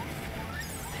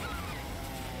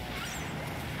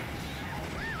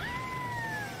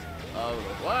 Oh,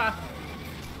 what?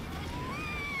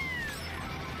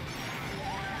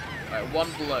 Alright,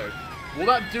 1 below. Will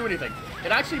that do anything?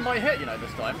 It actually might hit, you know,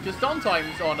 this time. Because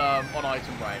sometimes on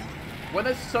Item Rain, when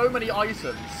there's so many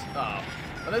items,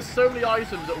 when there's so many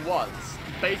items at once,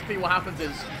 basically what happens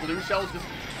is blue shells just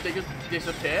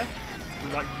disappear,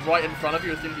 like right in front of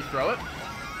you as soon as you throw it.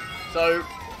 So,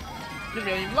 excuse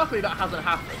me, I mean, luckily that hasn't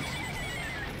happened.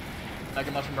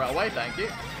 Mega Mushroom right away, thank you.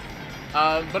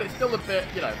 But it's still a bit,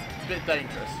 you know, a bit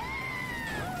dangerous.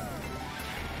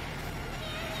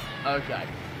 Okay,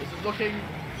 this is looking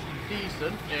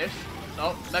decent-ish.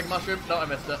 Oh, Mega Mushroom. No, I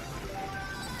missed it.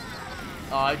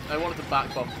 I wanted to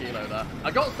back bomb Kilo there.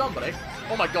 I got somebody.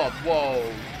 Oh my God,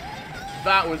 whoa.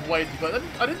 That was way too close.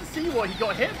 I didn't see what he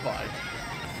got hit by.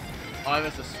 I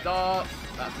missed a start.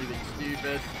 That's me being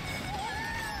stupid.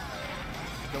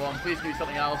 Come on, please do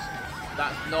something else.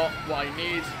 That's not what I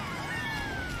need.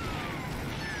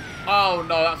 Oh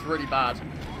no, that's really bad.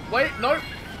 Wait, no.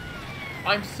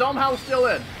 I'm somehow still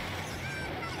in.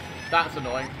 That's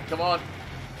annoying. Come on.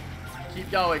 Keep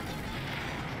going.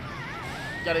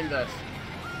 Getting this.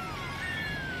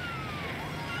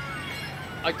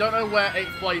 I don't know where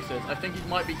 8th place is. I think he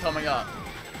might be coming up.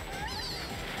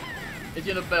 Is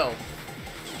he in a build?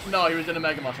 No, he was in a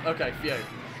Mega Mushroom. Okay, phew.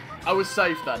 I was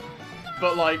safe then.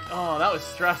 But like, oh, that was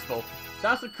stressful.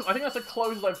 I think that's the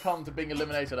closest I've come to being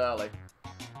eliminated early.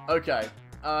 Okay.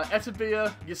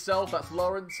 Etabia, yourself, that's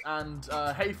Lawrence, and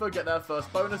Hafer get their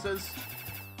first bonuses.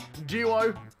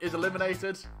 Duo is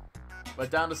eliminated. We're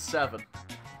down to 7.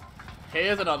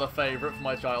 Here's another favourite from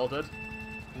my childhood.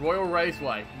 Royal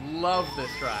Raceway. Love this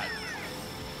track.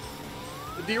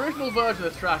 The original version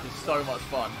of this track is so much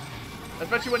fun.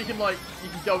 Especially when you can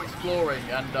go exploring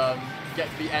and get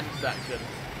to the end section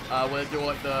where they do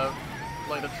like the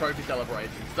trophy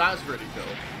celebrations. That's really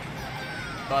cool.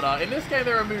 But in this game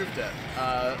they removed it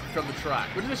from the track,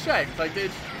 which is a shame because I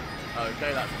did.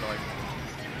 Okay, that's annoying.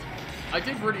 I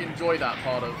did really enjoy that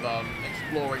part of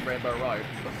exploring Rainbow Road.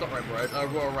 That's not Rainbow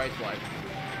Road, Royal Raceway.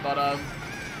 But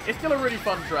it's still a really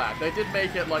fun track. They did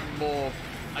make it like more,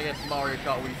 I guess, Mario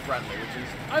Kart Wii friendly, which is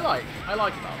I like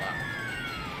about that.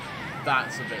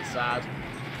 That's a bit sad.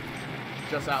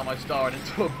 Just out of my star and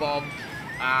into a bomb.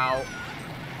 Ow.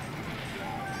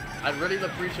 I'd really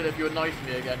appreciate it if you were nice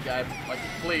to me again, game. Like,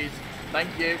 please.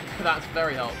 Thank you. That's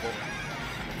very helpful.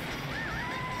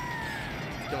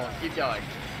 Come on, keep going.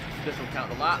 This will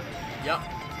count the lap. Yep.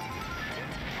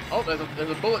 Oh, there's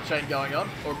a bullet chain going on.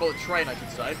 Or a bullet train, I should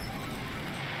say.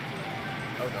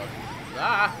 Oh, God.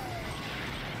 Ah!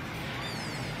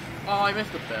 Oh, I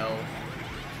missed the bill.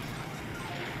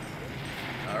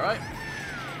 Alright.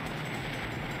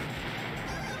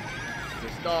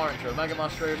 Just star into a Mega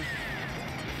Mushroom.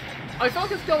 I feel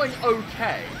like it's going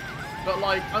okay, but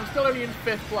like I'm still only in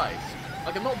 5th place.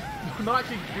 Like I'm not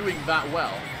actually doing that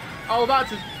well. Oh, that's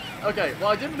just okay. Well,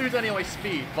 I didn't lose any of my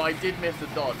speed, but I did miss the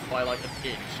dodge by like an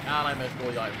inch, and I missed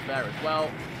all the items there as well.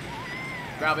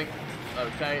 Grabbing.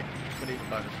 Okay, we need a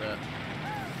bonus here.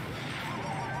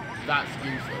 That's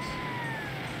useless.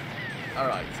 All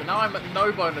right, so now I'm at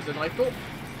no bonuses, and I thought,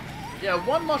 yeah,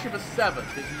 1 mushroom for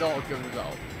 7th is not a good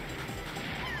result.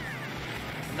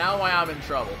 Now I am in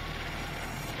trouble.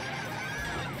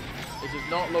 This is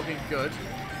not looking good.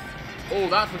 Oh,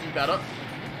 that's looking better.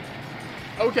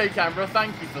 Okay, camera,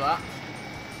 thank you for that.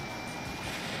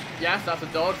 Yes, that's a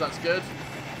dodge, that's good.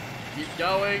 Keep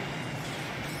going.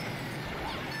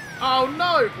 Oh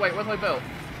no! Wait, where's my bill?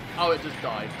 Oh, it just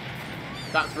died.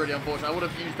 That's really unfortunate. I would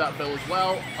have used that bill as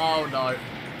well. Oh no.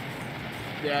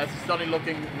 Yeah, it's suddenly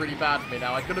looking really bad for me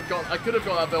now. I could have got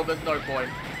that bill, there's no point.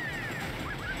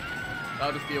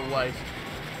 That'll just be a waste.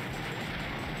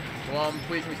 Come on,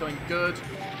 please give me something good.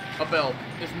 A bill.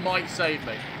 This might save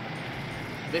me.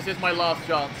 This is my last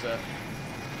chance here.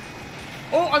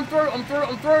 Oh, I'm through, I'm through,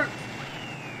 I'm through!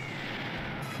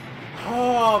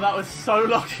 Oh, that was so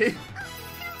lucky.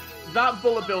 That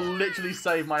bullet bill literally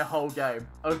saved my whole game.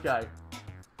 Okay.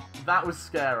 That was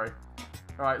scary.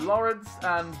 Alright, Lawrence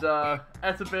and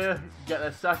Etabir get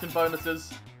their second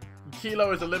bonuses.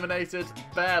 Kilo is eliminated,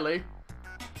 barely.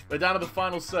 We're down to the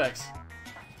final 6.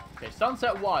 Okay,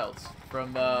 Sunset Wilds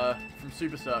from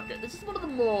Super Circuit. This is one of the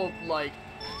more, like,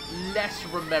 less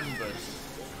remembered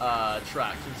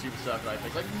tracks in Super Circuit, I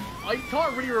think. Like, I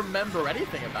can't really remember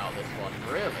anything about this one,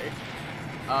 really.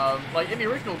 Like, in the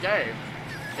original game,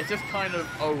 it's just kind of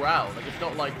around. Like, it's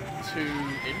not, like, too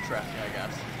interesting, I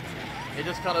guess. It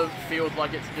just kind of feels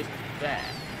like it's just there.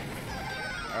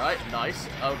 Alright, nice.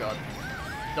 Oh, God.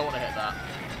 Don't want to hit that.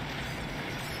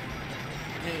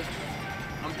 I mean,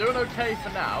 I'm doing okay for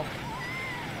now.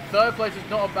 3rd place is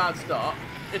not a bad start.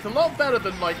 It's a lot better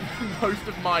than, like, most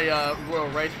of my Royal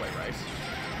Raceway race.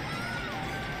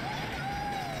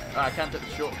 I can't take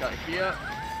the shortcut here.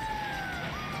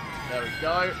 There we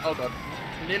go. Oh, God.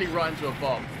 Nearly right into a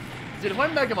bomb. Dude, if my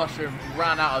Mega Mushroom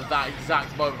ran out at that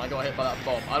exact moment I got hit by that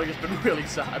bomb, I'd have just been really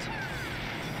sad.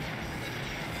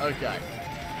 Okay.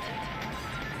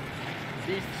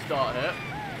 Decent start here.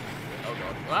 Oh,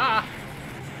 God. Ah!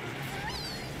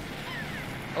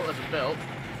 Oh, there's a bill.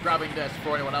 Grabbing this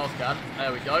before anyone else can.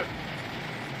 There we go.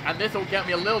 And this will get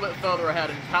me a little bit further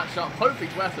ahead and catch up, hopefully,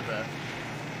 to Etabir.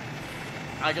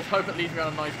 I just hope it leads me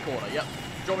on a nice corner. Yep.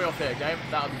 Draw me off here, game.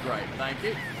 That would be great. Thank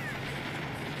you.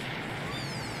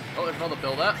 Oh, there's another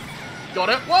bill there. Got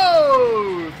it.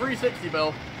 Whoa! 360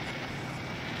 bill.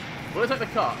 Will it take the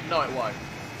cut? No, it won't.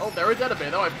 Oh, there is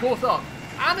Etabir, though. I've caught up.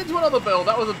 And into another bill.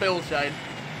 That was a bill chain.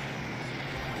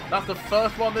 That's the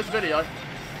first one this video.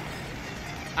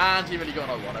 And he really got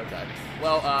another one. Okay.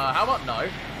 Well, how about no?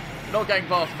 You're not getting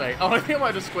past me. Oh, I think I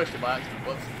might have just squished it by accident.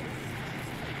 Whoops.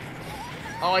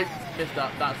 Oh, I missed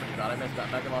that. That's pretty bad. I missed that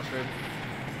Mega Mushroom.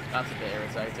 That's a bit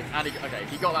irritating. And he, okay,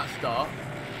 he got that star.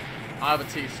 I have a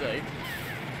TC.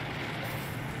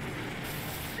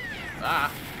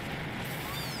 Ah.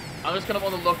 I'm just kind of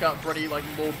on the lookout for any, like,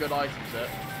 more good items here.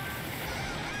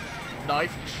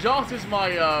 Nice. Just as my,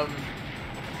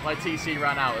 my TC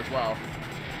ran out as well.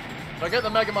 So I get the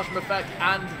Mega Mushroom effect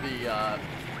and the,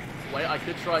 wait, I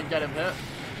could try and get him here.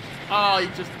 Ah, he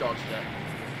just dodged it.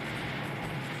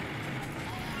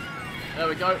 There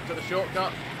we go, to the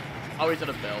shortcut. Oh, he's in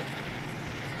a bill.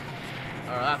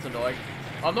 Alright, that's annoying.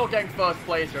 I'm not getting first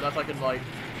place here unless I can, like...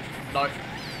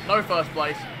 No first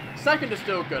place. Second is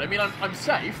still good. I mean, I'm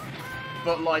safe,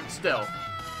 but, like, still.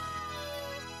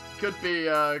 Could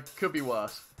be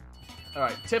worse.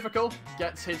 Alright, Typical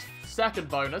gets his second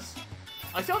bonus.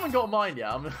 I still haven't got mine yet.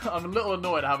 I'm a little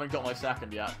annoyed I haven't got my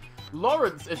second yet.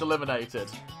 Lawrence is eliminated.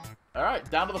 Alright,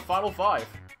 down to the final 5.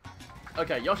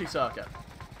 Okay, Yoshi Circuit.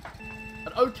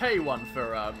 An okay one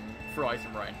for Ice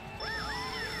and Rain.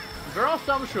 There are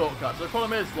some shortcuts. The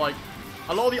problem is, like,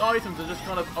 a lot of the items are just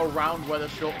kind of around where the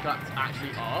shortcuts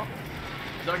actually are.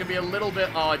 So it can be a little bit...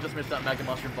 Oh, I just missed that Mega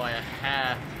Mushroom by a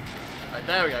hair. Right,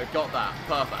 there we go. Got that.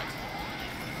 Perfect.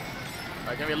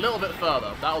 Right, gonna be a little bit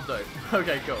further. That'll do.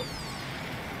 Okay, cool.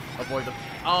 Avoid the...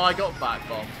 Oh, I got back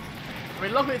bombed. I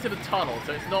mean, luckily it's in a tunnel,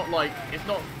 so it's not, like... It's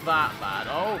not that bad.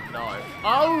 Oh, no.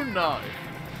 Oh, no.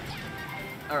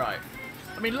 Alright.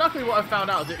 I mean, luckily what I've found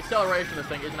out is the acceleration of this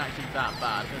thing isn't actually that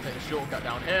bad. I'm going to take the shortcut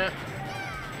down here.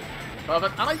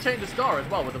 Perfect. And I changed the star as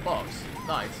well with the box.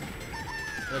 Nice.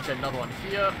 I'm going to change another one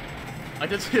here. I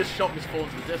did see a shot just fall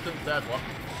into the distance. There's one.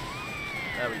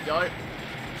 There we go.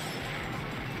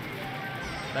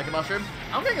 Mega Mushroom.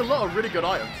 I'm getting a lot of really good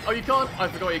items. Oh, you can't... I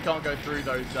forgot you can't go through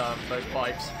those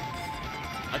pipes.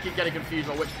 I keep getting confused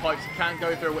about which pipes you can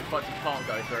go through, which pipes you can't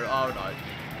go through. Oh,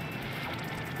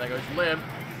 no. There goes Lim.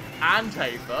 And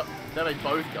Hafer. There they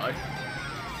both go.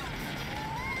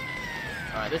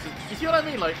 Alright, this is... You see what I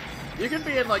mean? Like, you can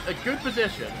be in, like, a good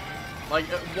position, like,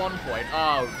 at one point.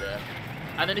 Oh, dear.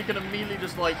 And then you can immediately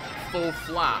just, like, fall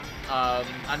flat,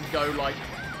 and go, like,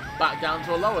 back down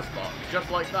to a lower spot. Just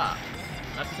like that.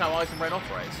 That's just how Ice and Rain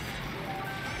operates.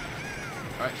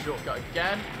 Alright, shortcut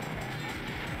again.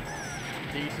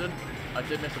 Decent. I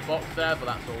did miss a box there, but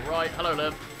that's alright. Hello,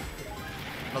 Liv.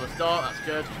 Another start, that's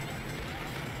good.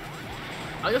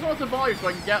 I just want to survive so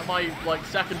I can get my, like,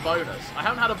 second bonus. I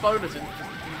haven't had a bonus in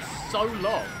so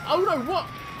long. Oh, no, what?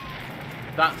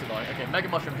 That's annoying. Okay, Mega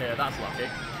Mushroom here. That's lucky.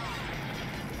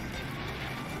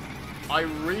 I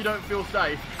really don't feel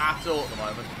safe at all at the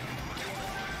moment.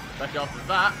 Especially after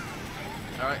that.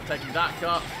 Alright, taking that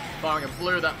cut. Firing a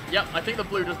blue. Yep, I think the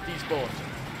blue just despawned.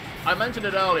 I mentioned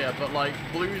it earlier, but, like,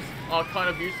 blues are kind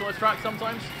of useful on this track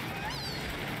sometimes.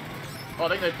 Oh, I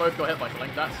think they both got hit by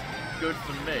something. That's good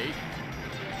for me.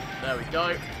 There we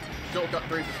go. Shortcut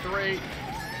through for 3.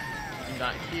 Do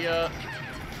that here.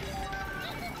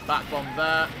 Back bomb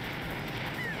there.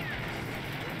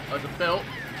 There's a build.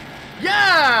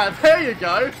 Yeah! There you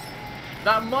go!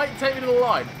 That might take me to the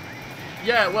line.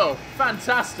 Yeah, it will.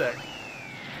 Fantastic.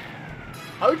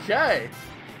 Okay.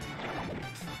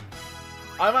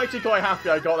 I'm actually quite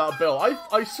happy I got that bill.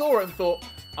 I saw it and thought,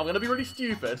 I'm going to be really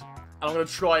stupid, and I'm going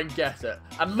to try and get it.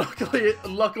 And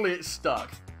luckily it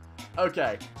stuck.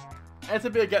 Okay.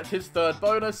 Etabir gets his third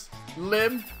bonus.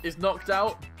 Lim is knocked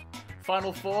out.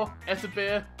 Final 4.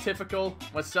 Etabir, Typical,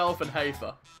 myself, and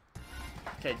Hafer.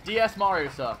 Okay, DS Mario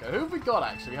Circle. Who have we got,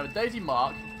 actually? We have a Daisy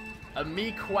Mark, a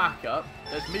me Quacker,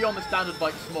 there's me on the standard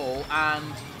bike small,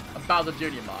 and a Bowser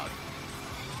Jr. Mark.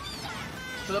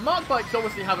 So the Mark bikes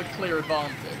obviously have a clear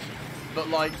advantage. But,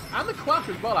 like, and the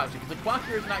Quacker as well, actually, because the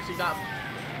Quacker isn't actually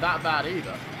that bad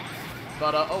either.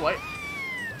 But, oh, wait.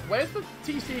 Where's the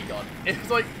TC gone? It's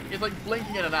like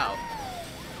blinking in and out.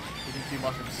 Using 2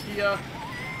 mushrooms here.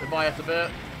 With my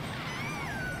Etabir.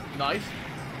 Nice.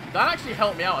 That actually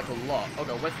helped me out like a lot. Oh,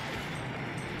 God, where's...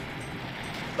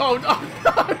 Oh,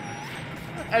 no!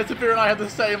 Etabir and I had the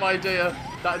same idea.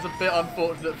 That is a bit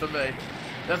unfortunate for me.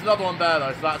 There's another one there,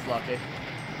 though, so that's lucky.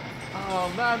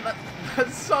 Oh, man,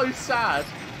 that's so sad.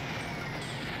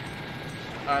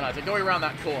 Alright, nice. So going around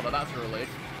that corner, that's a relief.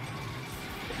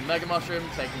 Mega Mushroom,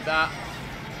 taking that.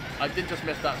 I did just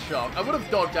miss that shot. I would have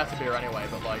dodged Etabir anyway,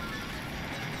 but like...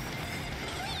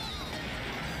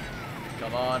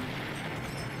 Come on.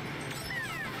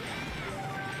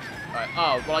 Alright,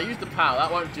 oh, well I used the power.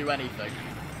 That won't do anything.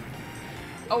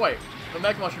 Oh wait, the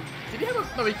Mega Mushroom... Did he have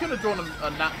a... No, he could have drawn a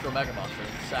natural Mega Mushroom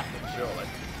in a second, surely.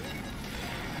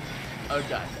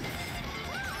 Okay.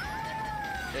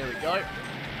 Here we go.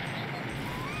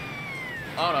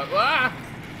 Oh no. Ah!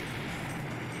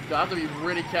 I have to be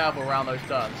really careful around those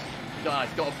turns. Nice,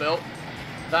 got a built.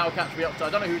 That'll catch me up to... I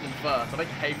don't know who's in first. I think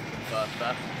Haven's in first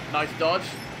there. Nice dodge.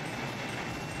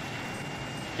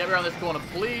 Get me around this corner,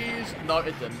 please. No,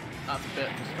 it didn't. That's a bit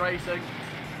frustrating.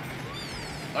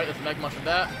 Alright, there's a Mega Mushroom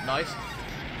there. Nice.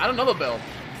 And another build.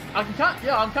 I can catch...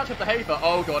 Yeah, I'm catching up to Hafer.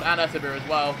 Oh, God. And Etabir as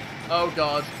well. Oh,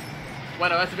 God. Well,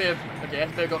 no, Etabir... Okay,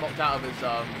 Etabir got knocked out of his...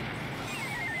 Oh,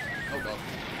 God.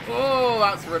 Oh,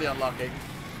 that's really unlucky.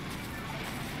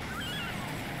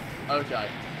 Okay.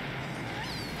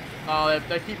 Oh,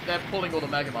 they're pulling all the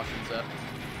Mega Mushrooms here.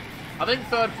 I think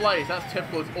third place, that's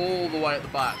Typical, is all the way at the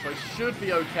back, so it should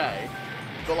be okay.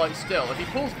 But, like, still, if he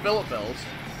pulls billet bills,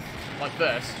 like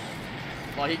this,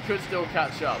 like, he could still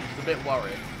catch up, which is a bit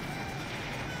worrying.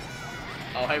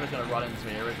 Oh, Haven's going to run into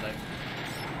me here, isn't he?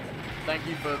 Thank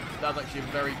you for... That's actually a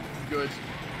very good...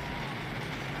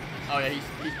 Oh, yeah,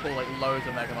 he's pulled, like, loads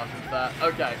of Mega Mushrooms there.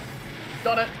 Okay.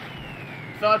 Done it.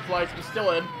 Third place, we're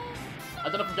still in. I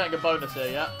don't know if I'm getting a bonus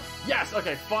here yet. Yes!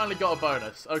 Okay, finally got a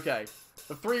bonus. Okay.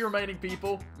 The 3 remaining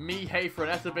people, me, Hafer,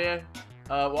 and Etabir.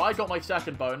 Well, I got my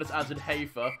second bonus, as in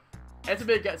Hafer.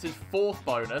 Etabir gets his 4th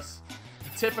bonus.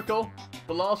 Typical.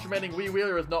 The last remaining Wii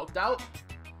Wheeler is knocked out.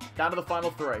 Down to the final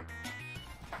 3.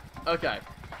 Okay.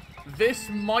 This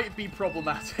might be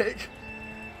problematic.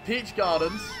 Peach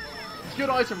Gardens.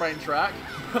 Good item rain track.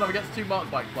 But I'm against 2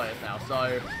 Mark Bike players now,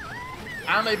 so...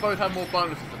 And they both have more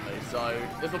bonuses than me, so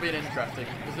this will be an interesting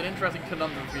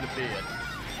conundrum for me to be in.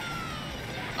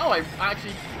 Oh, I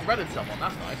actually redded someone,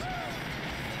 that's nice.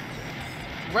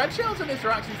 Red shells in this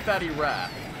are actually fairly rare.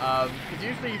 Because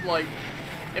usually, like,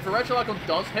 if a red shell icon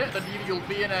does hit, then either you'll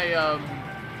be in a,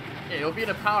 you'll be in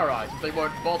a power item, so they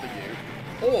won't bother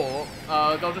you. Or,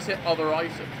 they'll just hit other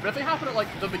items. But if they happen at, like,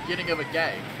 the beginning of a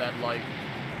game, then, like,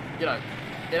 you know,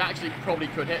 it actually probably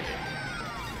could hit you.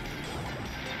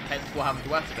 Hence what happened to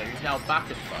Etabir, who's now back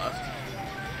in first.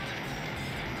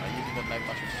 Using the Mega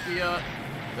Mushroom here.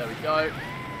 There we go.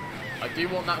 I do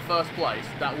want that first place.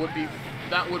 That would be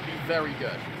very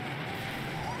good.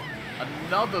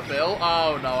 Another bill.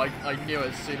 Oh no, I knew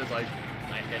it as soon as I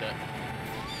hit it.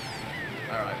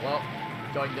 Alright, well,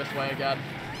 going this way again.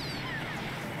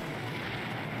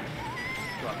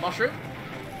 Right, mushroom.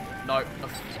 No,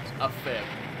 a fib.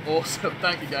 Awesome.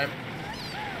 Thank you, game.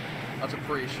 That's a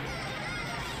preach.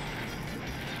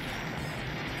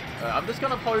 I'm just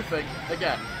kind of hoping,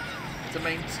 again, to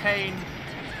maintain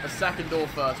a second or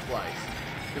first place.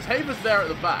 Because Haver's there at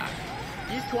the back.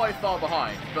 He's quite far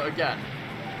behind, but again,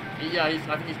 I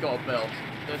think he's got a build.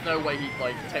 There's no way he'd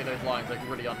like take those lines like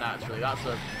really unnaturally. That's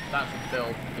a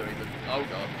build doing the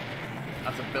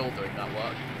that's a build doing that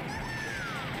work.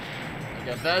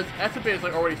 Again, there's SB is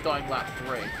like already starting lap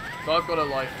 3, so I've got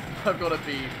to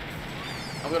be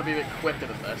a bit quicker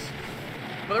than this.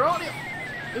 But there aren't.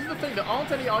 This is the thing. There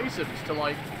aren't any items to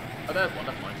like. Oh, there's one.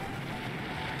 Never mind.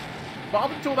 But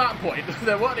up until that point,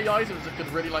 there weren't any items that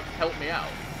could really like help me out.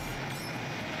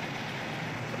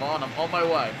 Come on, I'm on my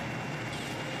way.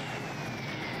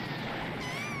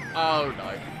 Oh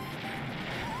no.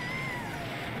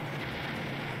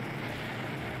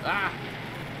 Ah!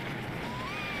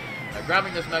 Now,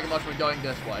 grabbing this Mega Mushroom and going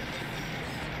this way.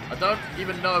 I don't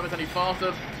even know if it's any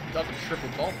faster. That's a triple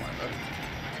bomb right though.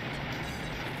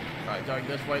 Right, going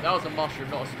this way. That was a mushroom,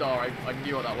 not a star. I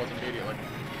knew what that was immediately.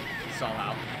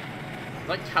 Somehow. It's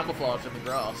like camouflage in the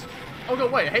grass. Oh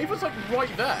god, wait, Haver's like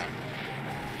right there.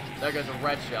 There goes a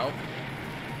red shell.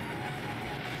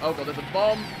 Oh god, there's a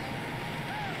bomb.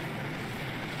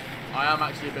 I am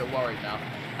actually a bit worried now.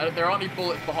 There aren't any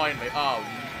bullets behind me. Oh.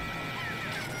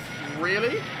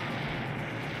 Really?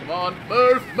 Come on,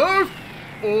 move, move!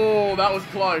 Oh, that was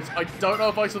close. I don't know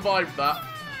if I survived that.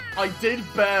 I did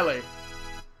barely.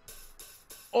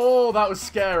 Oh, that was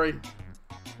scary.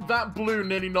 That blue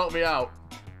nearly knocked me out.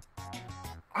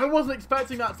 I wasn't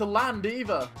expecting that to land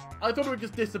either. I thought it would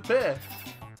just disappear.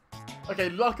 Okay,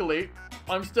 luckily,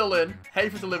 I'm still in.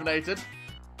 Hafer's eliminated.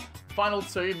 Final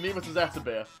 2, me versus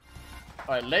Etterbeer.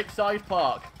 Alright, Lakeside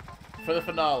Park for the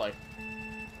finale.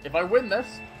 If I win this,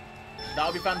 that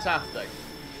would be fantastic.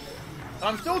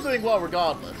 I'm still doing well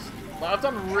regardless. Like, I've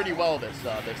done really well this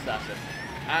session.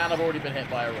 And I've already been hit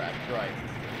by a red. Great.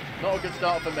 Not a good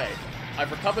start for me.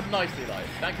 I've recovered nicely though.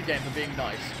 Thank you, game, for being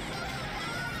nice.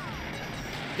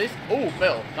 Oh,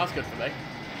 Bill. That's good for me.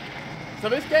 So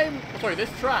this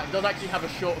track does actually have a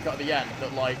shortcut at the end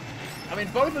that, like, I mean,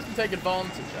 both of us can take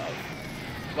advantage of.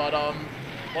 But,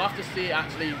 we'll have to see,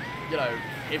 actually, you know,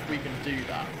 if we can do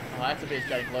that. Etterbeer is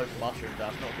getting loads of mushrooms.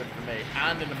 That's not good for me.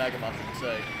 And in the Mega Mushroom,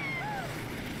 too.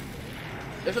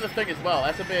 This is the thing as well.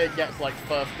 Etterbeer gets, like,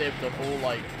 first dibs on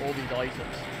all these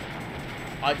items.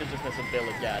 I could just miss a Bill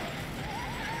again.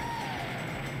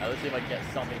 Now, let's see if I can get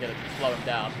something here to slow him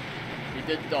down. He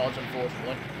did dodge,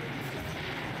 unfortunately.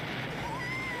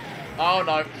 Oh,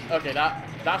 no. Okay,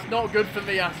 that's not good for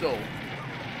me at all.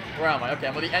 Where am I? Okay,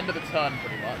 I'm at the end of the turn,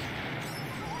 pretty much.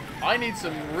 I need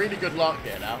some really good luck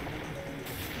here now.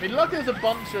 I mean, luck is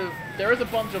there is a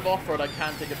bunch of off-road I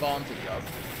can take advantage of.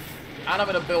 And I'm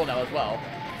in a Bill now as well.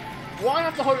 What I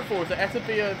have to hope for is that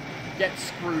Etterbeer gets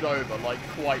screwed over, like,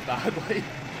 quite badly.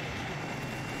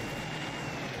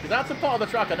 Because that's a part of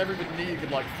the track I never even knew you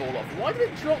could, like, fall off. Why did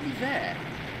it drop me there?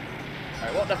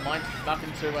 Alright, well, never mind. Back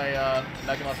into a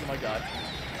Mega Mushroom I go.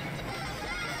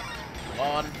 Come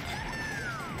on.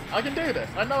 I can do this.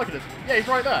 I know I can do this. Yeah, he's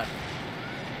right there.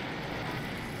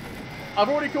 I've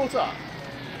already caught up.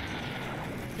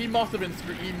 He must have been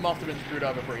screwed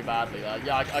over pretty badly there.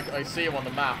 Yeah, I see him on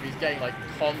the map. He's getting, like,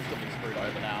 constantly screwed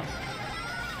over now.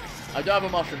 I do have a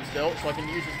mushroom still, so I can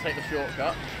use it to take the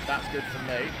shortcut. That's good for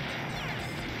me.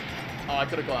 Oh, I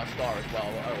could have got that star as well.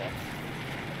 Oh well.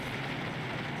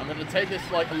 I'm going to take this,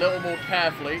 like, a little more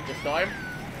carefully this time.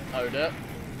 Oh dear.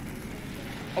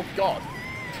 Oh god.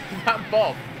 That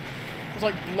bomb was,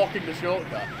 like, blocking the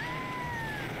shortcut.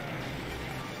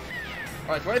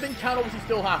 Alright, so anything can obviously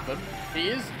still happen. He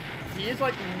is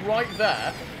like right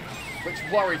there, which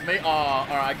worries me. Ah,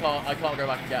 alright, I can't go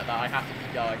back and get that. I have to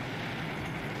keep going.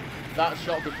 That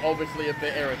shot was obviously a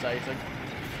bit irritating.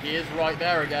 He is right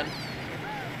there again.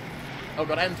 Oh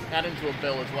god, and into a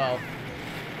Bill as well.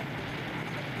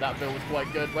 That Bill was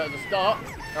quite good. Where's the start?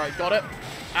 Alright, got it.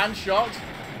 And shot.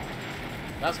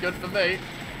 That's good for me.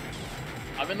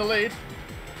 I'm in the lead.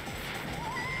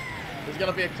 This is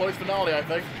going to be a close finale, I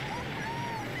think.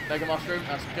 Mega Mushroom,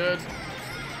 that's good.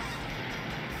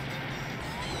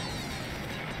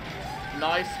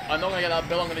 Nice. I'm not gonna get that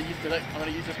Bill. I'm gonna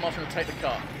use this mushroom to take the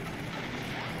cut.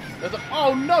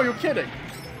 Oh no, you're kidding!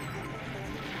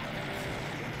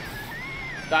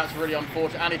 That's really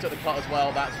unfortunate. And he took the cut as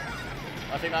well.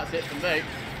 I think that's it for me.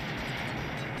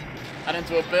 And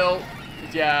into a Bill.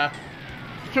 Yeah.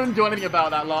 Couldn't do anything about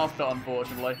that last bit,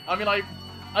 unfortunately. I mean,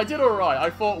 I did alright. I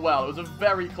fought well. It was a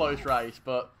very close race,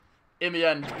 but in the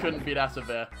end, couldn't beat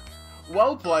Etterbeer.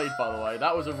 Well played, by the way.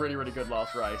 That was a really, really good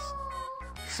last race.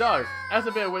 So So,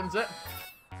 Ezavir wins it.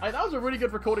 That was a really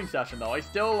good recording session, though. I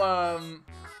still,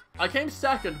 I came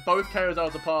second both KOs I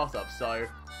was a part of, so...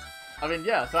 I mean,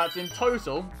 yeah, so that's in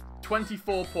total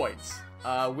 24 points,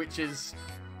 which is...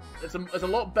 It's a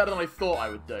lot better than I thought I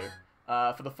would do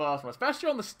for the first one,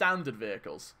 especially on the standard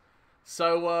vehicles.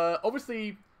 So, obviously,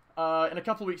 in a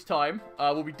couple of weeks' time,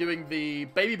 we'll be doing the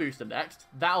Baby Booster next.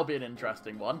 That'll be an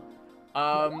interesting one.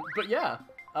 But yeah,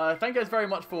 thank you guys very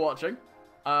much for watching.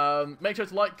 Make sure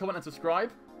to like, comment, and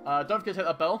subscribe. Don't forget to hit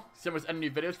that bell so you don't miss any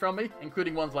new videos from me,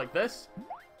 including ones like this.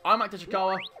 I'm Actor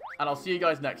Chikawa, and I'll see you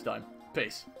guys next time.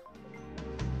 Peace.